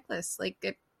macaroni necklace, like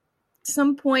at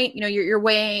some point, you know, you're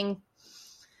weighing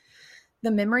the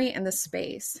memory and the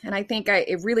space. And I think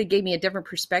it really gave me a different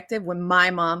perspective when my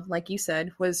mom, like you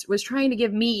said, was trying to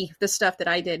give me the stuff that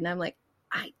I did. And I'm like,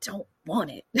 I don't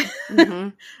want it.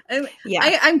 Mm-hmm.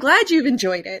 Yeah. I'm glad you've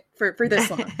enjoyed it for this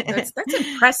long. That's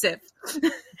impressive.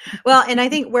 Well, and I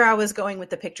think where I was going with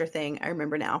the picture thing, I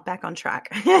remember now, back on track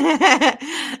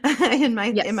in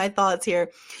my thoughts here,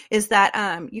 is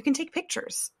that you can take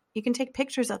pictures. You can take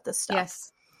pictures of this stuff.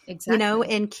 Yes. Exactly. You know,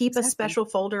 and keep a special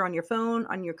folder on your phone,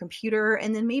 on your computer,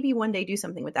 and then maybe one day do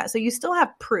something with that. So you still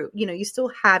have proof, you know, you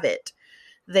still have it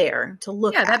there to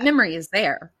look at. Yeah, that memory is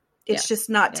there. It's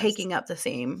just not taking up the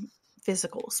same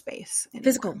physical space anymore.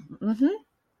 Physical. Mm-hmm.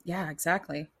 Yeah,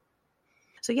 exactly.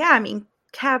 So yeah, I mean,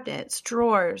 cabinets,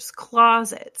 drawers,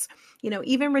 closets, you know,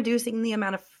 even reducing the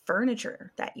amount of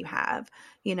furniture that you have,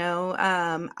 you know.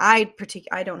 I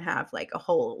don't have like a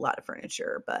whole lot of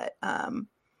furniture, but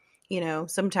you know,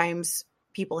 sometimes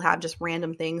people have just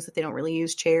random things that they don't really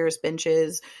use: chairs,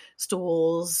 benches,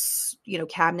 stools, you know,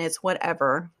 cabinets,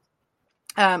 whatever.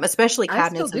 Especially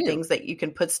cabinets and things that you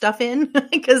can put stuff in,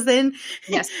 because then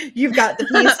you've got the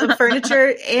piece of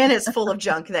furniture and it's full of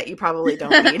junk that you probably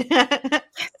don't need.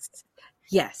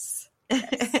 Yes.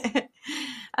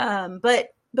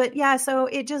 But yeah, so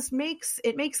it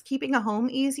makes keeping a home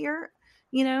easier.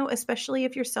 You know, especially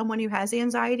if you're someone who has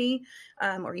anxiety,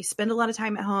 or you spend a lot of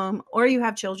time at home, or you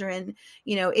have children,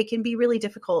 you know, it can be really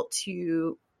difficult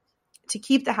to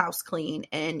keep the house clean,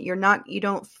 and you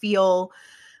don't feel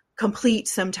complete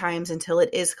sometimes until it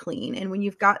is clean. And when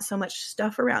you've got so much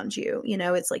stuff around you, you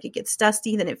know, it's like it gets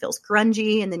dusty, then it feels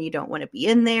grungy, and then you don't want to be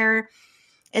in there.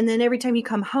 And then every time you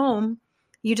come home,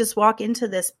 you just walk into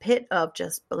this pit of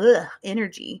just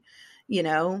energy, you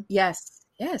know? Yes.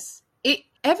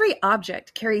 Every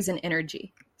object carries an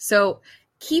energy. So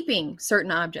keeping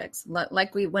certain objects,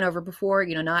 like we went over before,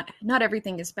 you know, not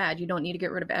everything is bad. You don't need to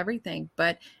get rid of everything,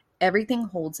 but everything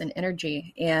holds an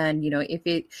energy. And, you know, if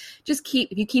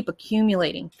you keep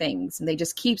accumulating things and they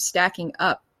just keep stacking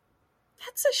up,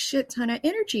 that's a shit ton of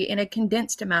energy in a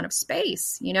condensed amount of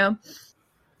space, you know?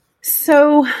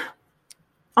 So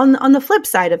on the flip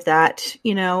side of that,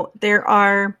 you know, there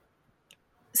are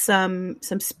some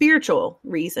spiritual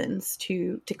reasons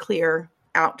to clear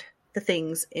out the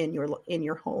things in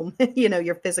your home, you know,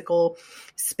 your physical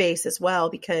space as well,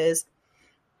 because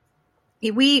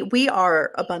we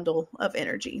are a bundle of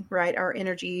energy, right? Our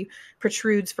energy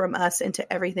protrudes from us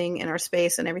into everything in our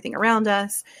space and everything around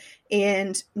us.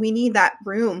 And we need that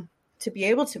room to be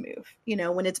able to move, you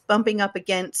know, when it's bumping up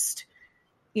against,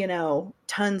 you know,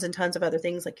 tons and tons of other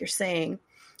things, like you're saying,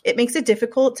 it makes it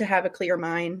difficult to have a clear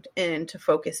mind and to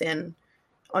focus in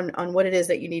on what it is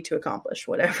that you need to accomplish,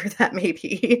 whatever that may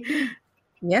be.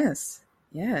 Yes.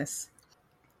 Yes.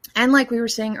 And like we were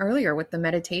saying earlier with the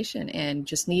meditation and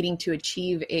just needing to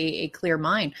achieve a clear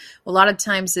mind, a lot of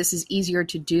times this is easier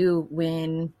to do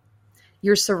when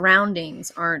your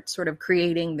surroundings aren't sort of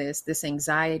creating this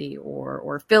anxiety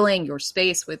or filling your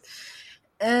space with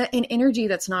an energy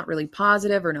that's not really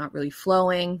positive or not really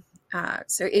flowing.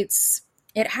 So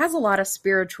it has a lot of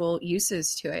spiritual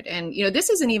uses to it. And, you know, this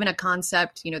isn't even a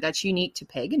concept, you know, that's unique to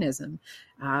paganism.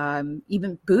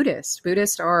 Even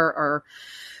Buddhists are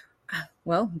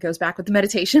well, it goes back with the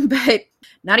meditation, but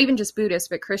not even just Buddhists,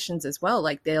 but Christians as well.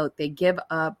 Like they give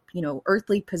up, you know,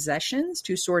 earthly possessions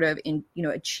to sort of,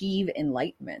 achieve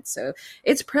enlightenment. So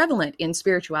it's prevalent in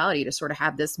spirituality to sort of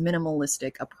have this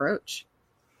minimalistic approach.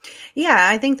 Yeah,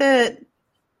 I think that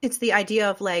it's the idea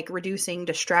of like reducing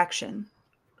distraction,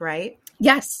 right?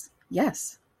 Yes.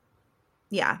 Yes.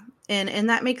 Yeah. And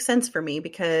that makes sense for me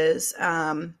because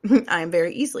I'm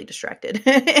very easily distracted,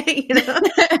 you know?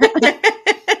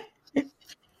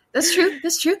 That's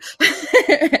true.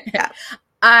 Yeah.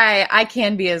 I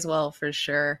can be as well, for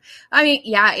sure. I mean,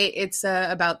 yeah, it's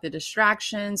about the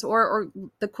distractions or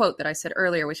the quote that I said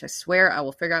earlier, which I swear I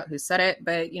will figure out who said it,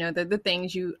 but you know, the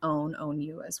things you own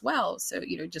you as well. So,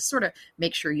 you know, just sort of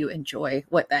make sure you enjoy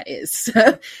what that is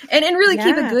and really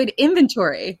keep a good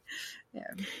inventory.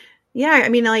 Yeah. Yeah, I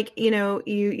mean, like, you know,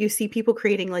 you see people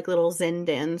creating like little Zen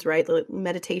dens, right? Little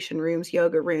meditation rooms,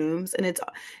 yoga rooms, and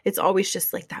it's always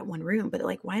just like that one room. But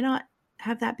like, why not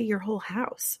have that be your whole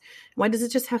house? Why does it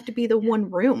just have to be the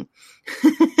one room?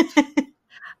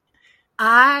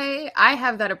 I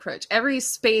have that approach. Every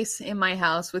space in my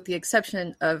house, with the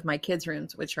exception of my kids'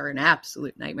 rooms, which are an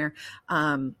absolute nightmare,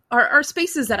 are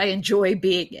spaces that I enjoy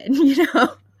being in. You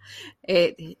know,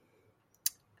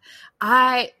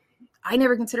 I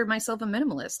never considered myself a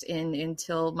minimalist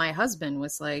until my husband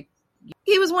was like,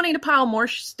 he was wanting to pile more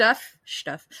stuff,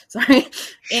 sorry,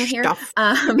 in here.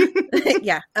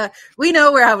 Yeah, we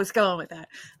know where I was going with that.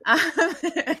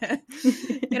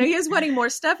 You know, he was wanting more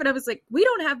stuff, and I was like, we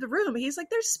don't have the room. He's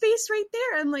like, there's space right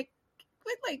there. I'm like,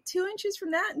 with like 2 inches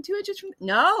from that and 2 inches from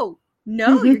no,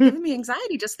 you're giving me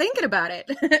anxiety just thinking about it.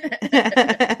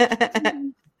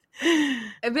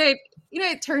 But you know,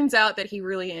 it turns out that he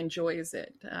really enjoys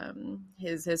it.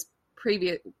 His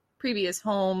previous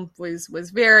home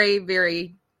was very,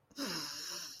 very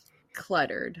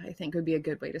cluttered, I think would be a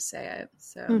good way to say it.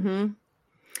 So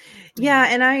yeah,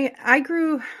 and I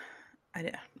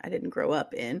didn't grow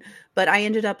up in, but I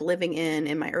ended up living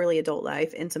in my early adult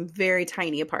life in some very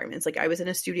tiny apartments. Like I was in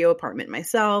a studio apartment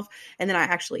myself, and then I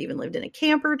actually even lived in a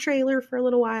camper trailer for a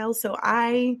little while. So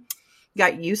I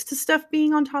got used to stuff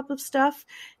being on top of stuff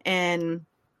and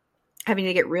having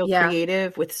to get real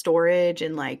creative with storage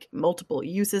and like multiple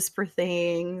uses for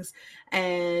things.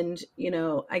 And, you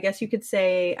know, I guess you could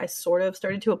say I sort of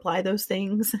started to apply those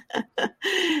things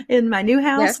in my new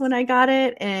house when I got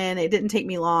it. And it didn't take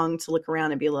me long to look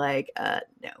around and be like,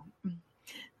 no,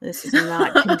 this is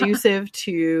not conducive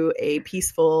to a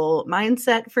peaceful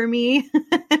mindset for me.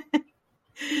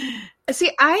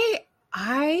 See,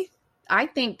 I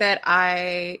think that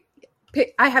I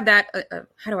have that,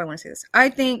 how do I want to say this? I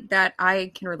think that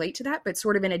I can relate to that, but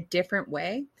sort of in a different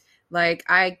way. Like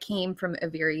I came from a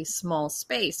very small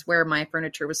space where my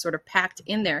furniture was sort of packed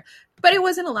in there, but it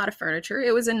wasn't a lot of furniture.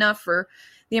 It was enough for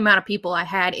the amount of people I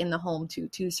had in the home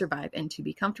to survive and to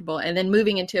be comfortable. And then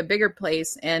moving into a bigger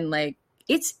place and like,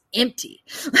 it's empty.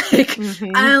 Like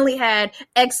I only had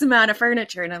X amount of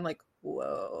furniture and I'm like,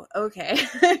 whoa, okay.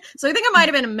 So I think I might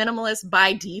have been a minimalist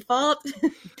by default.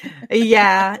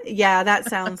 Yeah, that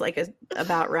sounds like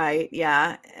about right.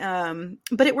 Yeah.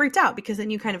 But it worked out because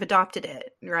then you kind of adopted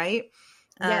it, right?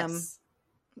 Yes.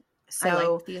 So I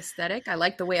liked the aesthetic. I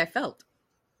liked the way I felt.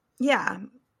 Yeah.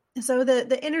 So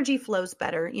the energy flows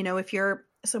better. You know, if you're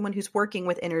someone who's working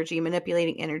with energy,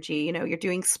 manipulating energy, you know, you're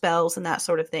doing spells and that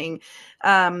sort of thing,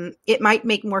 it might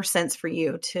make more sense for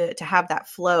you to have that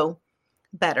flow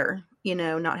better, you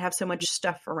know, not have so much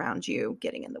stuff around you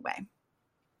getting in the way.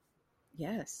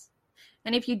 Yes.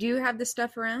 And if you do have this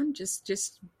stuff around,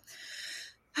 just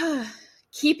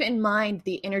keep in mind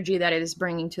the energy that it is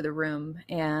bringing to the room.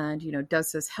 And,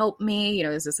 does this help me?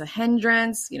 Is this a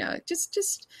hindrance?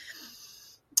 Just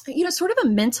sort of a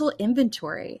mental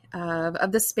inventory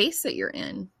of the space that you're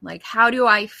in. Like, how do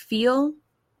I feel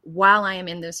while I am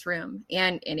in this room?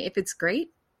 And if it's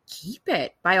great, keep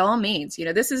it by all means.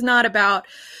 This is not about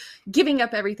giving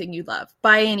up everything you love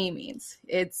by any means.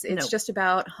 It's just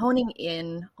about honing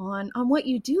in on what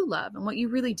you do love and what you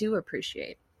really do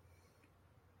appreciate.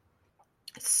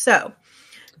 So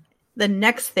the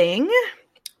next thing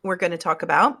we're going to talk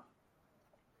about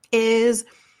is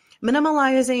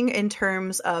minimalizing in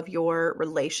terms of your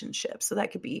relationships. So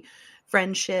that could be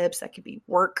friendships, that could be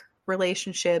work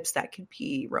relationships, that could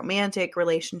be romantic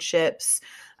relationships.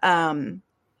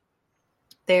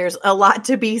 There's a lot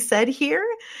to be said here.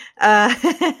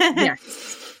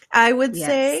 Yes. I would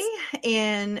say,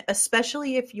 and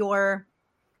especially if you're,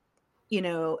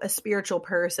 a spiritual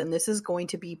person, this is going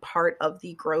to be part of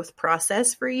the growth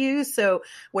process for you. So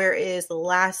whereas the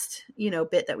last,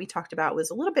 bit that we talked about was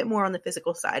a little bit more on the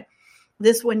physical side,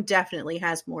 this one definitely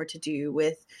has more to do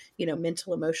with,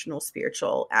 mental, emotional,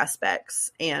 spiritual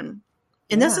aspects. And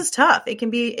this is tough. It can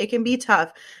be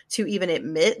tough to even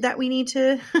admit that we need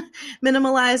to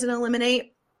minimalize and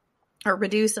eliminate or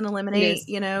reduce and eliminate,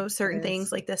 certain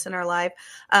things like this in our life.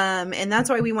 And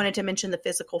that's why we wanted to mention the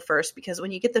physical first, because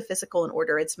when you get the physical in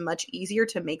order, it's much easier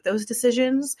to make those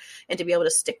decisions and to be able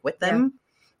to stick with them.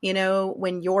 Yeah.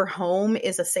 When your home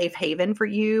is a safe haven for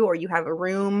you, or you have a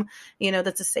room,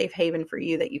 that's a safe haven for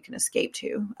you that you can escape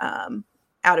to,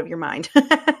 out of your mind.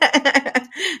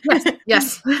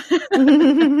 Yes.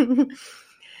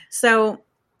 So,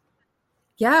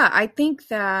 yeah, I think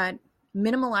that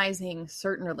minimalizing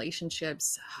certain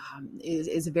relationships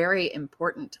is very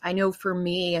important. I know for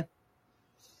me,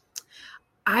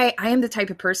 I am the type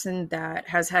of person that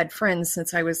has had friends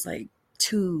since I was like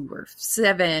 2 or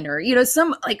 7 or,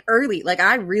 some like early, like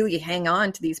I really hang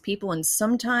on to these people, and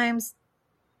sometimes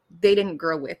they didn't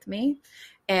grow with me.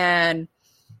 And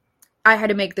I had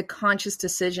to make the conscious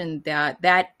decision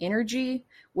that energy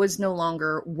was no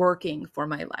longer working for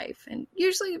my life. And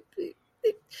usually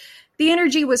the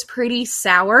energy was pretty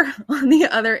sour on the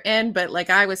other end, but like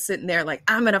I was sitting there like,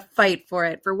 I'm going to fight for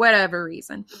it for whatever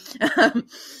reason.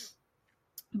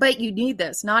 But you need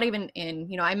this, not even in,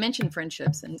 I mentioned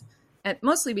friendships and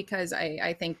mostly because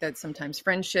I think that sometimes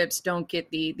friendships don't get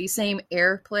the same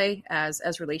airplay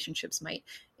as relationships might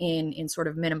in sort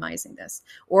of minimizing this,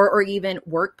 or even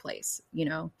workplace.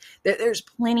 There's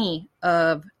plenty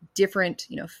of different,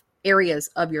 areas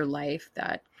of your life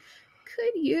that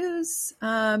could use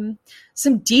some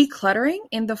decluttering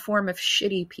in the form of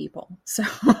shitty people. So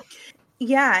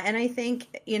yeah. And I think,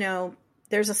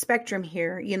 there's a spectrum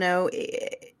here.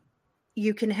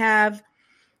 You can have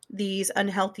these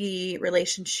unhealthy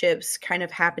relationships kind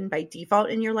of happen by default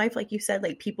in your life. Like you said,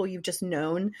 like people you've just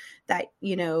known that,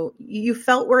 you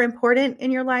felt were important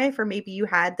in your life, or maybe you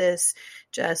had this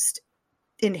just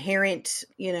inherent,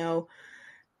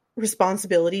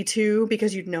 responsibility to,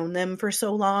 because you'd known them for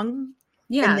so long.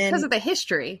 Yeah. Because of the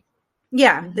history.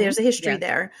 Yeah. Mm-hmm. There's a history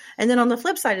there. And then on the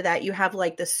flip side of that, you have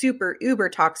like the super uber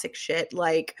toxic shit,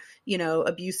 like,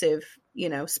 abusive,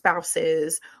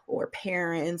 spouses or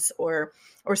parents or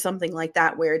something like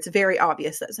that, where it's very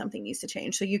obvious that something needs to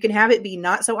change. So you can have it be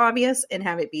not so obvious and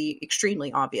have it be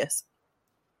extremely obvious.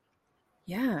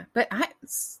 Yeah. But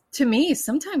to me,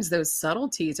 sometimes those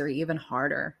subtleties are even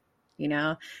harder,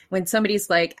 when somebody's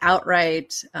like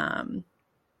outright,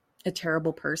 a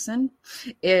terrible person,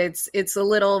 it's a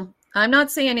little, I'm not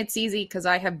saying it's easy, because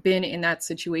I have been in that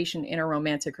situation in a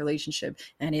romantic relationship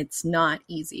and it's not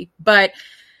easy, but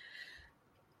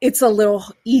it's a little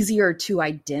easier to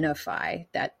identify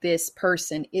that this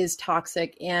person is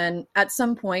toxic. And at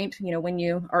some point, when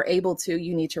you are able to,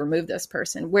 you need to remove this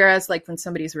person. Whereas like when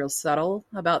somebody's real subtle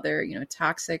about their,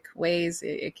 toxic ways,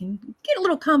 it can get a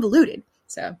little convoluted.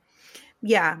 So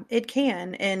yeah, it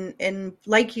can. And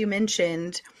like you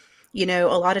mentioned, a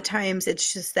lot of times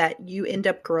it's just that you end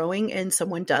up growing and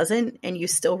someone doesn't, and you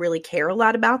still really care a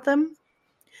lot about them.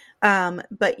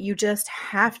 But you just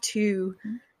have to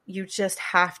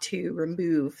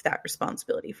remove that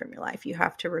responsibility from your life. You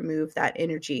have to remove that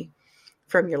energy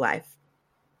from your life.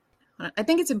 I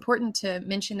think it's important to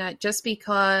mention that just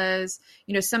because,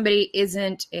 somebody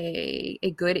isn't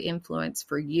a good influence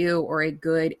for you or a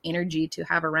good energy to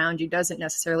have around you doesn't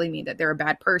necessarily mean that they're a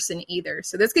bad person either.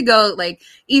 So this could go like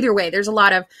either way. There's a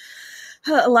lot of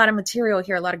material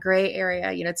here, a lot of gray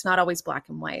area. It's not always black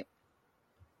and white.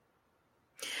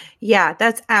 Yeah,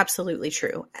 that's absolutely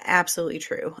true. Absolutely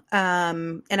true.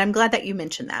 And I'm glad that you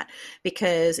mentioned that,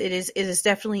 because it is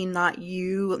definitely not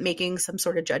you making some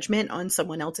sort of judgment on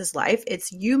someone else's life.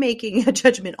 It's you making a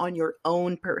judgment on your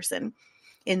own person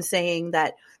and saying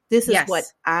that this is what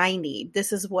Yes. I need.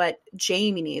 This is what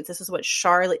Jamie needs. This is what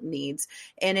Charlotte needs.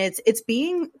 And it's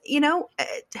being,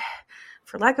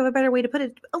 for lack of a better way to put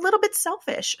it, a little bit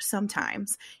selfish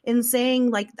sometimes in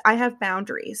saying, like, I have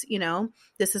boundaries,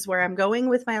 this is where I'm going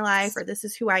with my life, or this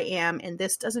is who I am, and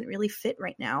this doesn't really fit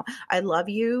right now. I love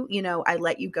you, I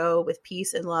let you go with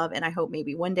peace and love, and I hope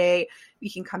maybe one day you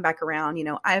can come back around.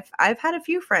 I've had a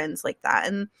few friends like that,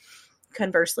 and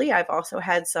conversely, I've also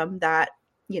had some that,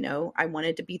 I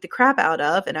wanted to beat the crap out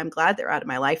of, and I'm glad they're out of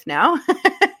my life now.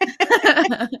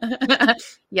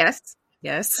 Yes.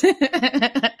 Yes.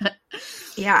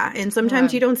 Yeah. And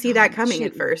sometimes you don't see that coming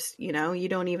at Shoot. first. You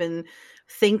don't even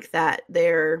think that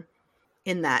they're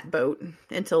in that boat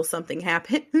until something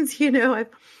happens. Man,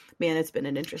 it's been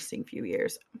an interesting few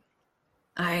years.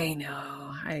 I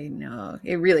know.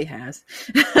 It really has.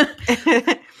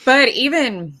 But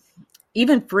even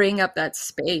freeing up that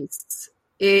space,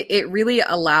 it really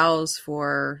allows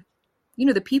for,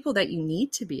 the people that you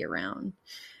need to be around.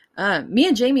 Me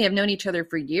and Jamie have known each other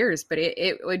for years, but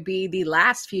it would be the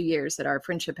last few years that our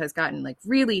friendship has gotten like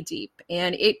really deep.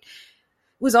 And it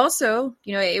was also,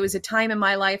 it was a time in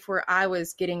my life where I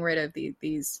was getting rid of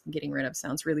getting rid of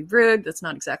sounds really rude. That's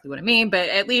not exactly what I mean, but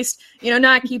at least,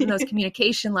 not keeping those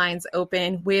communication lines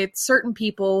open with certain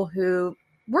people who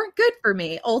weren't good for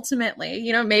me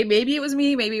ultimately. Maybe it was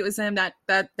me, maybe it was them.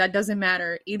 That doesn't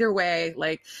matter. Either way,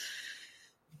 like,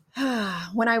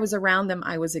 when I was around them,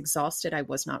 I was exhausted. I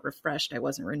was not refreshed. I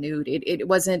wasn't renewed. It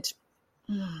wasn't,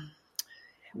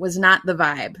 was not the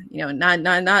vibe,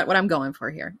 not what I'm going for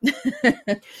here.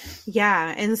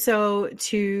 Yeah. And so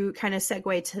to kind of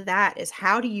segue to that is,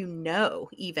 how do you know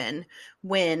even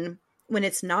when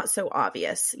it's not so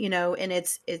obvious, and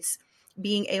it's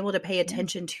being able to pay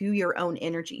attention to your own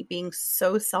energy, being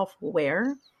so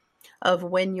self-aware of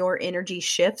when your energy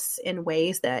shifts in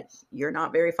ways that you're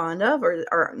not very fond of or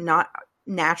are not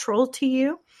natural to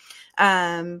you.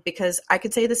 Because I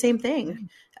could say the same thing.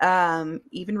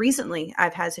 Even recently,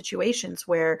 I've had situations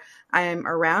where I'm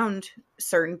around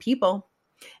certain people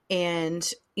and,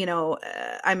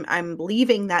 I'm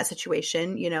leaving that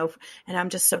situation, and I'm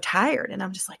just so tired, and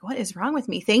I'm just like, what is wrong with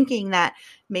me? Thinking that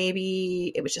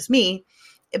maybe it was just me,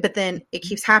 but then it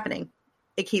keeps happening.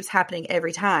 It keeps happening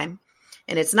every time.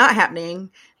 And it's not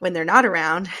happening when they're not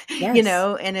around, Yes.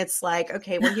 and it's like,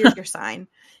 okay, well, here's your sign,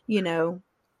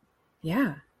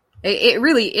 Yeah, it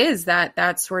really is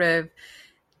that sort of,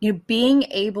 being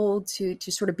able to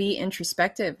sort of be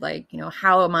introspective, like,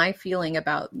 how am I feeling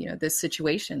about, this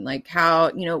situation? Like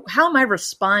how am I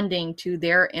responding to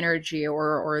their energy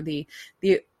or the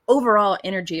overall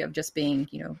energy of just being,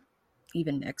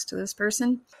 even next to this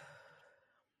person.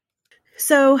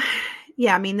 So,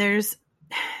 yeah, I mean, there is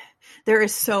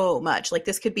so much. Like,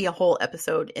 this could be a whole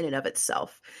episode in and of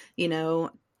itself,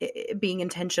 being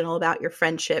intentional about your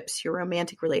friendships, your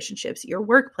romantic relationships, your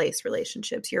workplace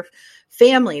relationships, your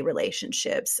family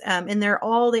relationships. And they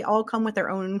all come with their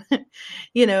own,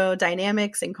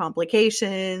 dynamics and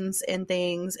complications and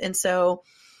things. And so,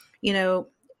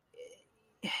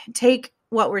 take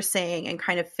what we're saying and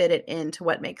kind of fit it into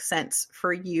what makes sense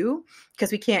for you,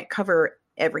 because we can't cover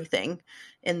everything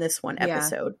in this one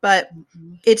episode. But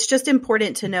it's just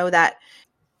important to know that,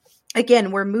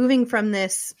 again, we're moving from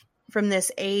this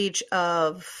age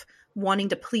of wanting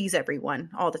to please everyone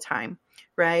all the time,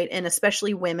 right? And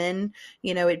especially women,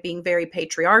 it being very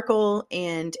patriarchal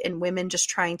and women just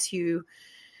trying to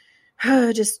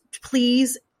just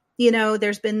please.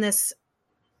 There's been this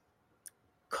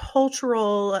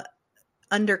cultural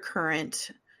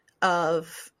undercurrent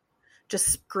of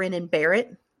just grin and bear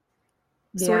it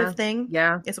sort of thing.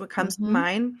 Is what comes to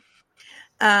mind.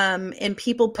 And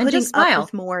people putting up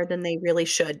with more than they really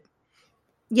should.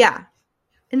 Yeah.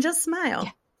 And just smile.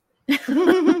 Yeah.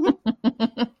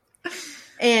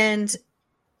 And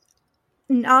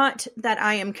not that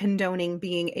I am condoning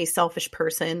being a selfish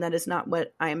person. That is not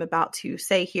what I am about to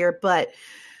say here, but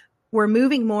we're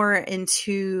moving more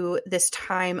into this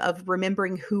time of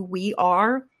remembering who we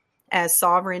are as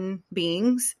sovereign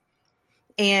beings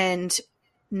and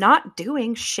not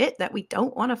doing shit that we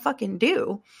don't want to fucking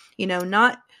do,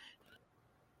 not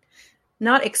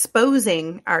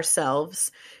exposing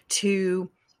ourselves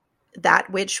to that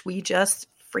which we just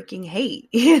freaking hate,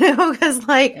 because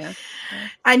I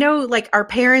know, like, our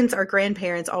parents, our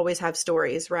grandparents always have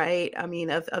stories, right? I mean,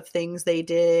 of things they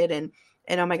did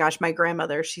And oh my gosh, my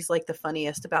grandmother, she's like the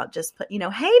funniest about just put,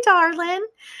 hey, darling,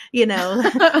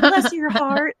 bless your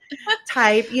heart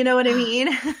type. You know what I mean?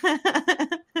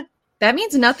 That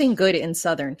means nothing good in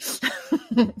Southern.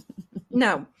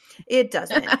 No, it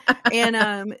doesn't.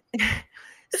 And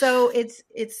so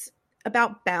it's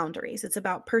about boundaries. It's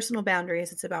about personal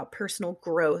boundaries. It's about personal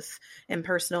growth and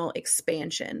personal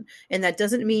expansion. And that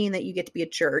doesn't mean that you get to be a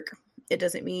jerk. It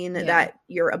doesn't mean that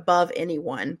you're above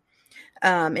anyone.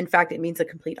 In fact, it means the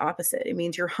complete opposite. It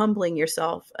means you're humbling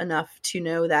yourself enough to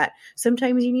know that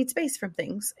sometimes you need space from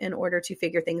things in order to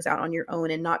figure things out on your own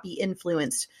and not be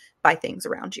influenced by things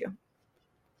around you.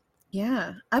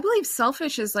 Yeah, I believe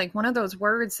selfish is like one of those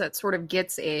words that sort of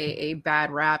gets a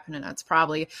bad rap, and that's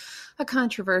probably a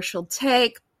controversial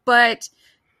take, but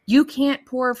you can't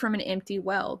pour from an empty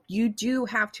well. You do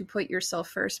have to put yourself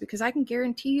first, because I can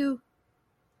guarantee you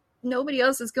nobody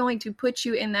else is going to put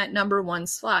you in that number one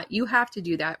slot. You have to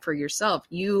do that for yourself.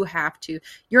 You're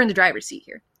in the driver's seat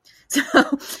here.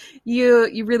 So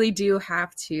you really do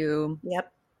have to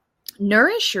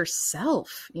nourish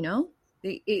yourself,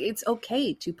 It's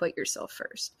okay to put yourself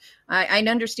first. I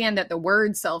understand that the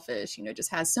word selfish, just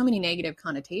has so many negative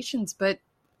connotations, but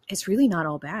it's really not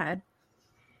all bad.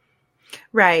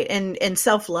 Right. And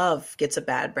self-love gets a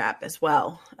bad rap as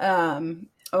well.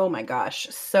 Oh my gosh.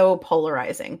 So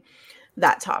polarizing,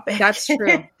 that topic. That's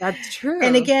true. That's true.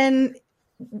 And again,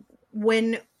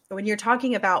 when you're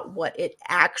talking about what it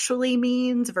actually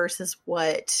means versus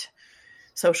what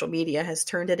social media has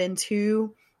turned it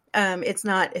into, it's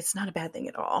not a bad thing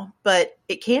at all, but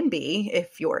it can be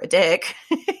if you're a dick.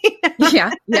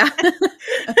 Yeah.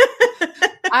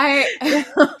 I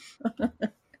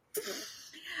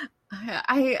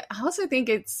also think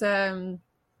it's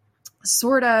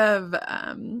sort of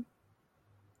how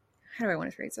do I want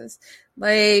to phrase this?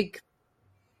 Like,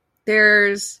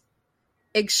 there's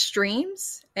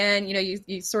extremes, and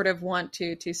you sort of want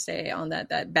to stay on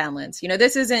that balance.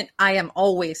 This isn't I am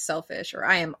always selfish or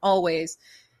I am always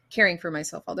caring for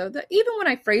myself, although even when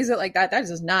I phrase it like that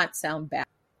does not sound bad.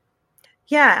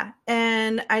 Yeah,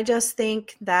 and I just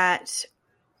think that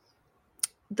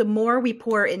the more we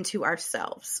pour into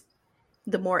ourselves,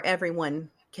 the more everyone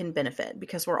can benefit,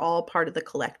 because we're all part of the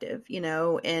collective,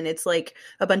 and it's like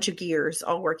a bunch of gears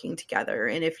all working together.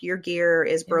 And if your gear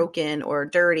is broken or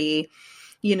dirty,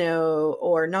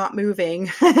 or not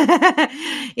moving,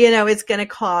 it's going to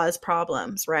cause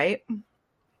problems, right?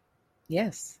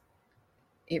 Yes,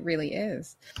 it really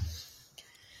is.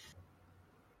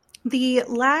 The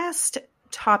last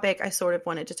topic I sort of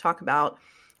wanted to talk about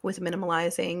with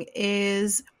minimalizing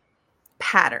is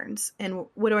patterns. And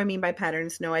what do I mean by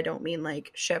patterns? No, I don't mean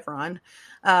like Chevron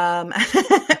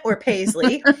or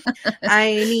Paisley.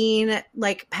 I mean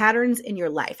like patterns in your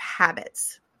life,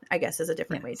 habits, I guess is a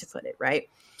different way to put it, right?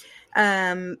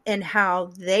 And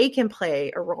how they can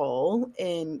play a role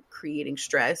in creating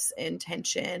stress and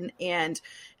tension, and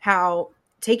how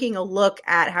taking a look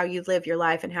at how you live your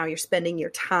life and how you're spending your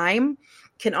time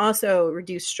can also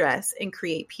reduce stress and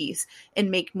create peace and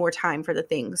make more time for the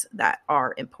things that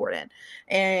are important.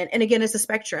 And again, it's a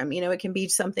spectrum. It can be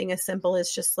something as simple as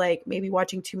just like maybe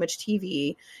watching too much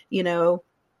TV,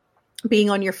 being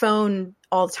on your phone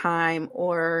all the time,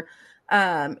 or,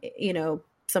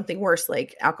 something worse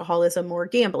like alcoholism or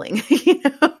gambling.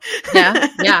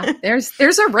 Yeah.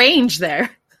 There's a range there.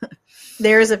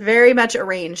 There's a very much a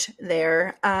range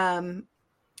there.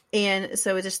 And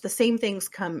so it's just the same things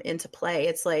come into play.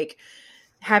 It's like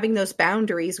having those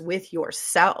boundaries with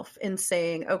yourself and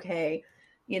saying, okay,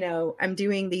 I'm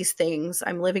doing these things.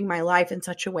 I'm living my life in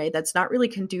such a way that's not really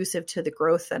conducive to the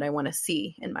growth that I want to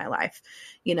see in my life.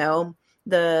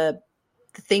 The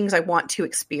things I want to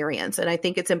experience. And I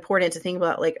think it's important to think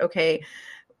about like, okay,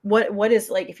 what is,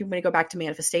 like, if you want to go back to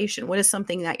manifestation, what is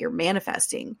something that you're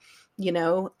manifesting?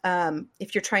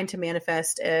 If you're trying to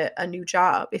manifest a new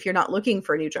job, if you're not looking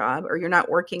for a new job, or you're not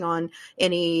working on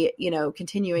any,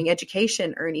 continuing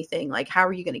education or anything, like, how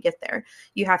are you going to get there?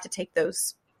 You have to take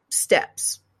those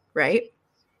steps, right?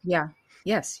 Yeah.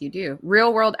 Yes, you do.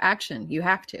 Real world action. You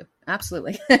have to.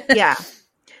 Absolutely. Yeah.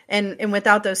 And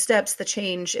without those steps, the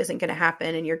change isn't going to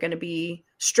happen, and you're going to be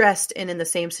stressed and in the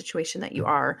same situation that you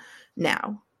are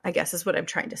now, I guess is what I'm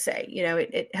trying to say.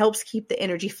 It helps keep the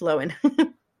energy flowing.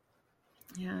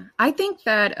 Yeah. I think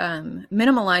that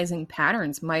minimalizing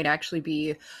patterns might actually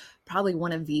be probably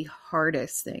one of the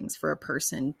hardest things for a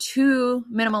person to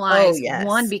minimalize. Oh, yes.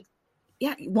 One,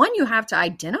 you have to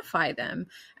identify them.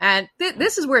 And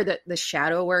this is where the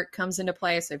shadow work comes into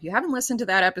play. So if you haven't listened to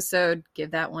that episode,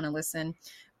 give that one a listen.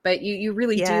 But you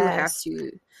really do have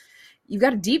to, you've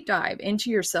got to deep dive into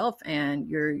yourself and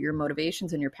your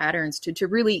motivations and your patterns to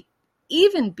really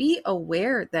even be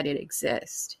aware that it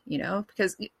exists,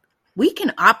 because we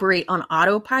can operate on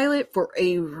autopilot for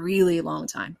a really long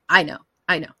time. I know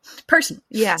personally.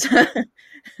 Yeah.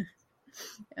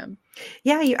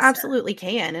 Yeah, you absolutely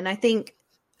can. And I think,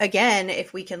 again,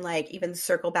 if we can like even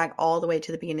circle back all the way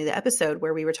to the beginning of the episode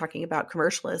where we were talking about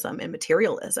commercialism and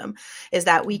materialism, is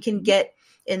that we can get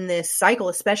in this cycle,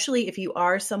 especially if you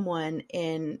are someone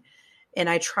and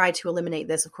I try to eliminate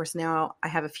this. Of course, now I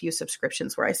have a few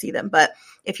subscriptions where I see them, but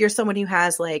if you're someone who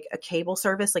has like a cable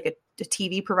service, like a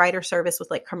TV provider service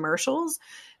with like commercials,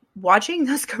 watching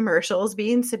those commercials,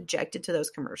 being subjected to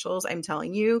those commercials, I'm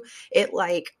telling you, it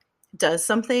like does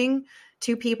something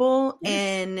to people.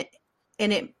 Yes.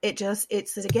 And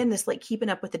it's again, this like keeping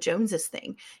up with the Joneses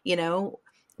thing,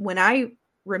 when I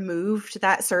removed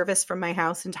that service from my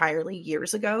house entirely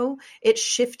years ago, it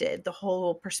shifted the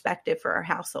whole perspective for our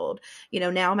household.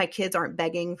 Now my kids aren't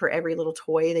begging for every little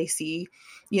toy they see,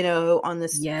 on the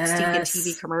stinking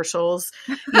TV commercials.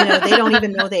 They don't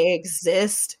even know they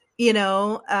exist,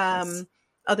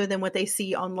 other than what they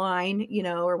see online,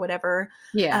 or whatever.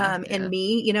 And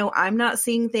me, I'm not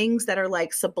seeing things that are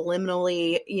like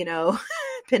subliminally,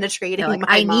 penetrating like, my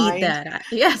I mind. need that.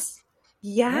 Yes.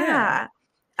 Yeah.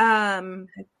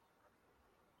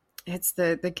 It's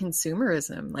the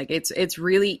consumerism. Like it's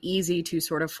really easy to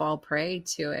sort of fall prey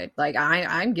to it. Like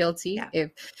I'm guilty. Yeah.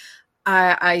 If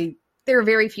there are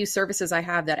very few services I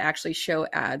have that actually show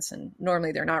ads, and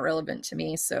normally they're not relevant to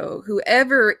me. So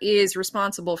whoever is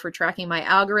responsible for tracking my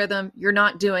algorithm, you're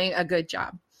not doing a good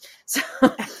job. So,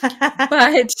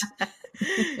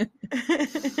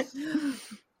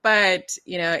 but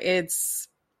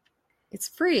it's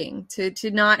freeing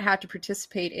to not have to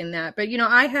participate in that. But,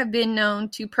 I have been known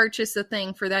to purchase a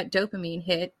thing for that dopamine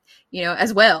hit,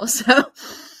 as well. So.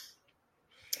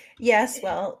 Yes.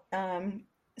 Well,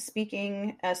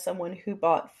 speaking as someone who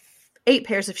bought 8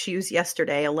 pairs of shoes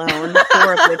yesterday alone,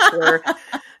 4 of which were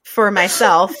for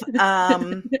myself.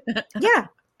 Yeah,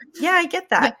 I get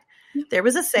that. There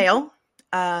was a sale.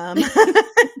 Don't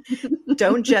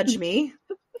judge me.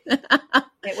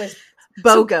 It was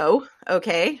BOGO.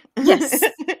 Okay. Yes.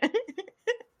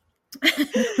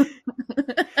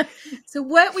 So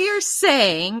what we are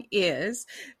saying is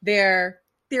there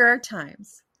are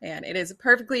times, and it is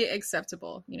perfectly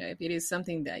acceptable, if it is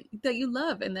something that you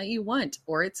love and that you want,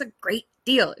 or it's a great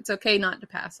deal, it's okay not to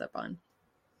pass up on.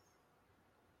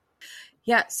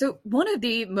 Yeah. So one of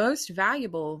the most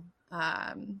valuable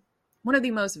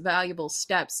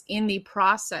steps in the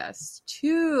process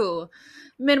to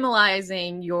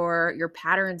minimalizing your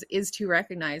patterns is to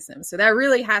recognize them. So that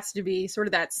really has to be sort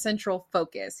of that central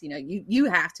focus. You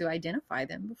have to identify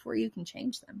them before you can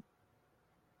change them.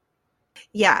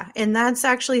 Yeah. And that's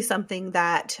actually something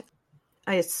that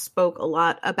I spoke a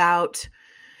lot about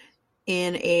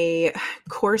in a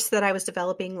course that I was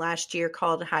developing last year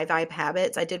called High Vibe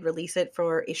Habits. I did release it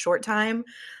for a short time,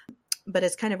 but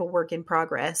it's kind of a work in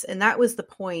progress. And that was the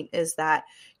point, is that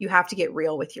you have to get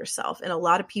real with yourself. And a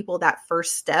lot of people, that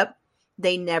first step,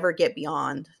 they never get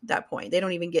beyond that point. They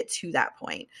don't even get to that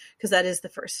point, because that is the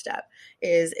first step,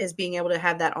 is being able to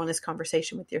have that honest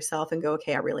conversation with yourself and go,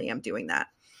 okay, I really am doing that.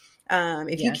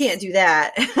 If you can't do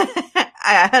that,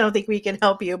 I don't think we can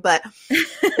help you. But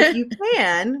if you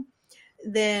can,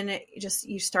 then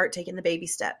you start taking the baby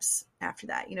steps after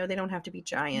that. They don't have to be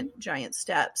giant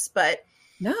steps, but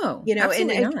no,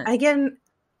 and not. Again,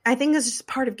 I think this is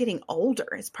part of getting older.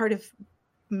 It's part of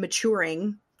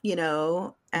maturing,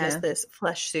 as this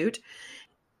flesh suit.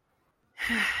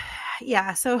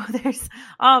 Yeah. So there's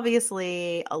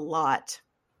obviously a lot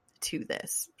to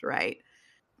this, right?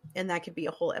 And that could be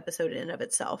a whole episode in and of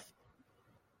itself.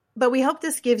 But we hope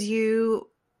this gives you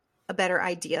a better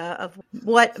idea of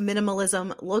what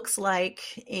minimalism looks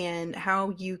like and how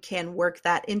you can work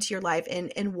that into your life,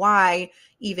 and why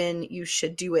even you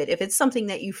should do it if it's something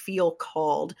that you feel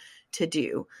called to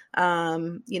do.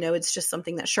 It's just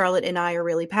something that Charlotte and I are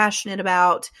really passionate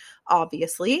about,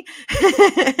 obviously.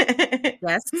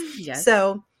 Yes.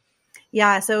 So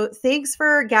thanks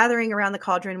for gathering around the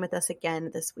cauldron with us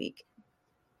again this week.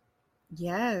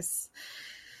 Yes.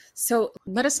 So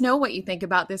let us know what you think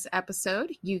about this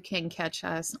episode. You can catch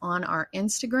us on our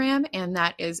Instagram, and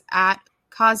that is at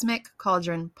Cosmic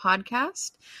Cauldron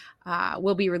Podcast.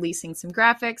 We'll be releasing some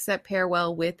graphics that pair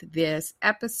well with this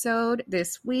episode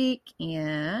this week.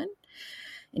 And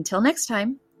until next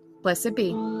time, blessed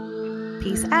be.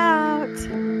 Peace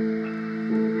out.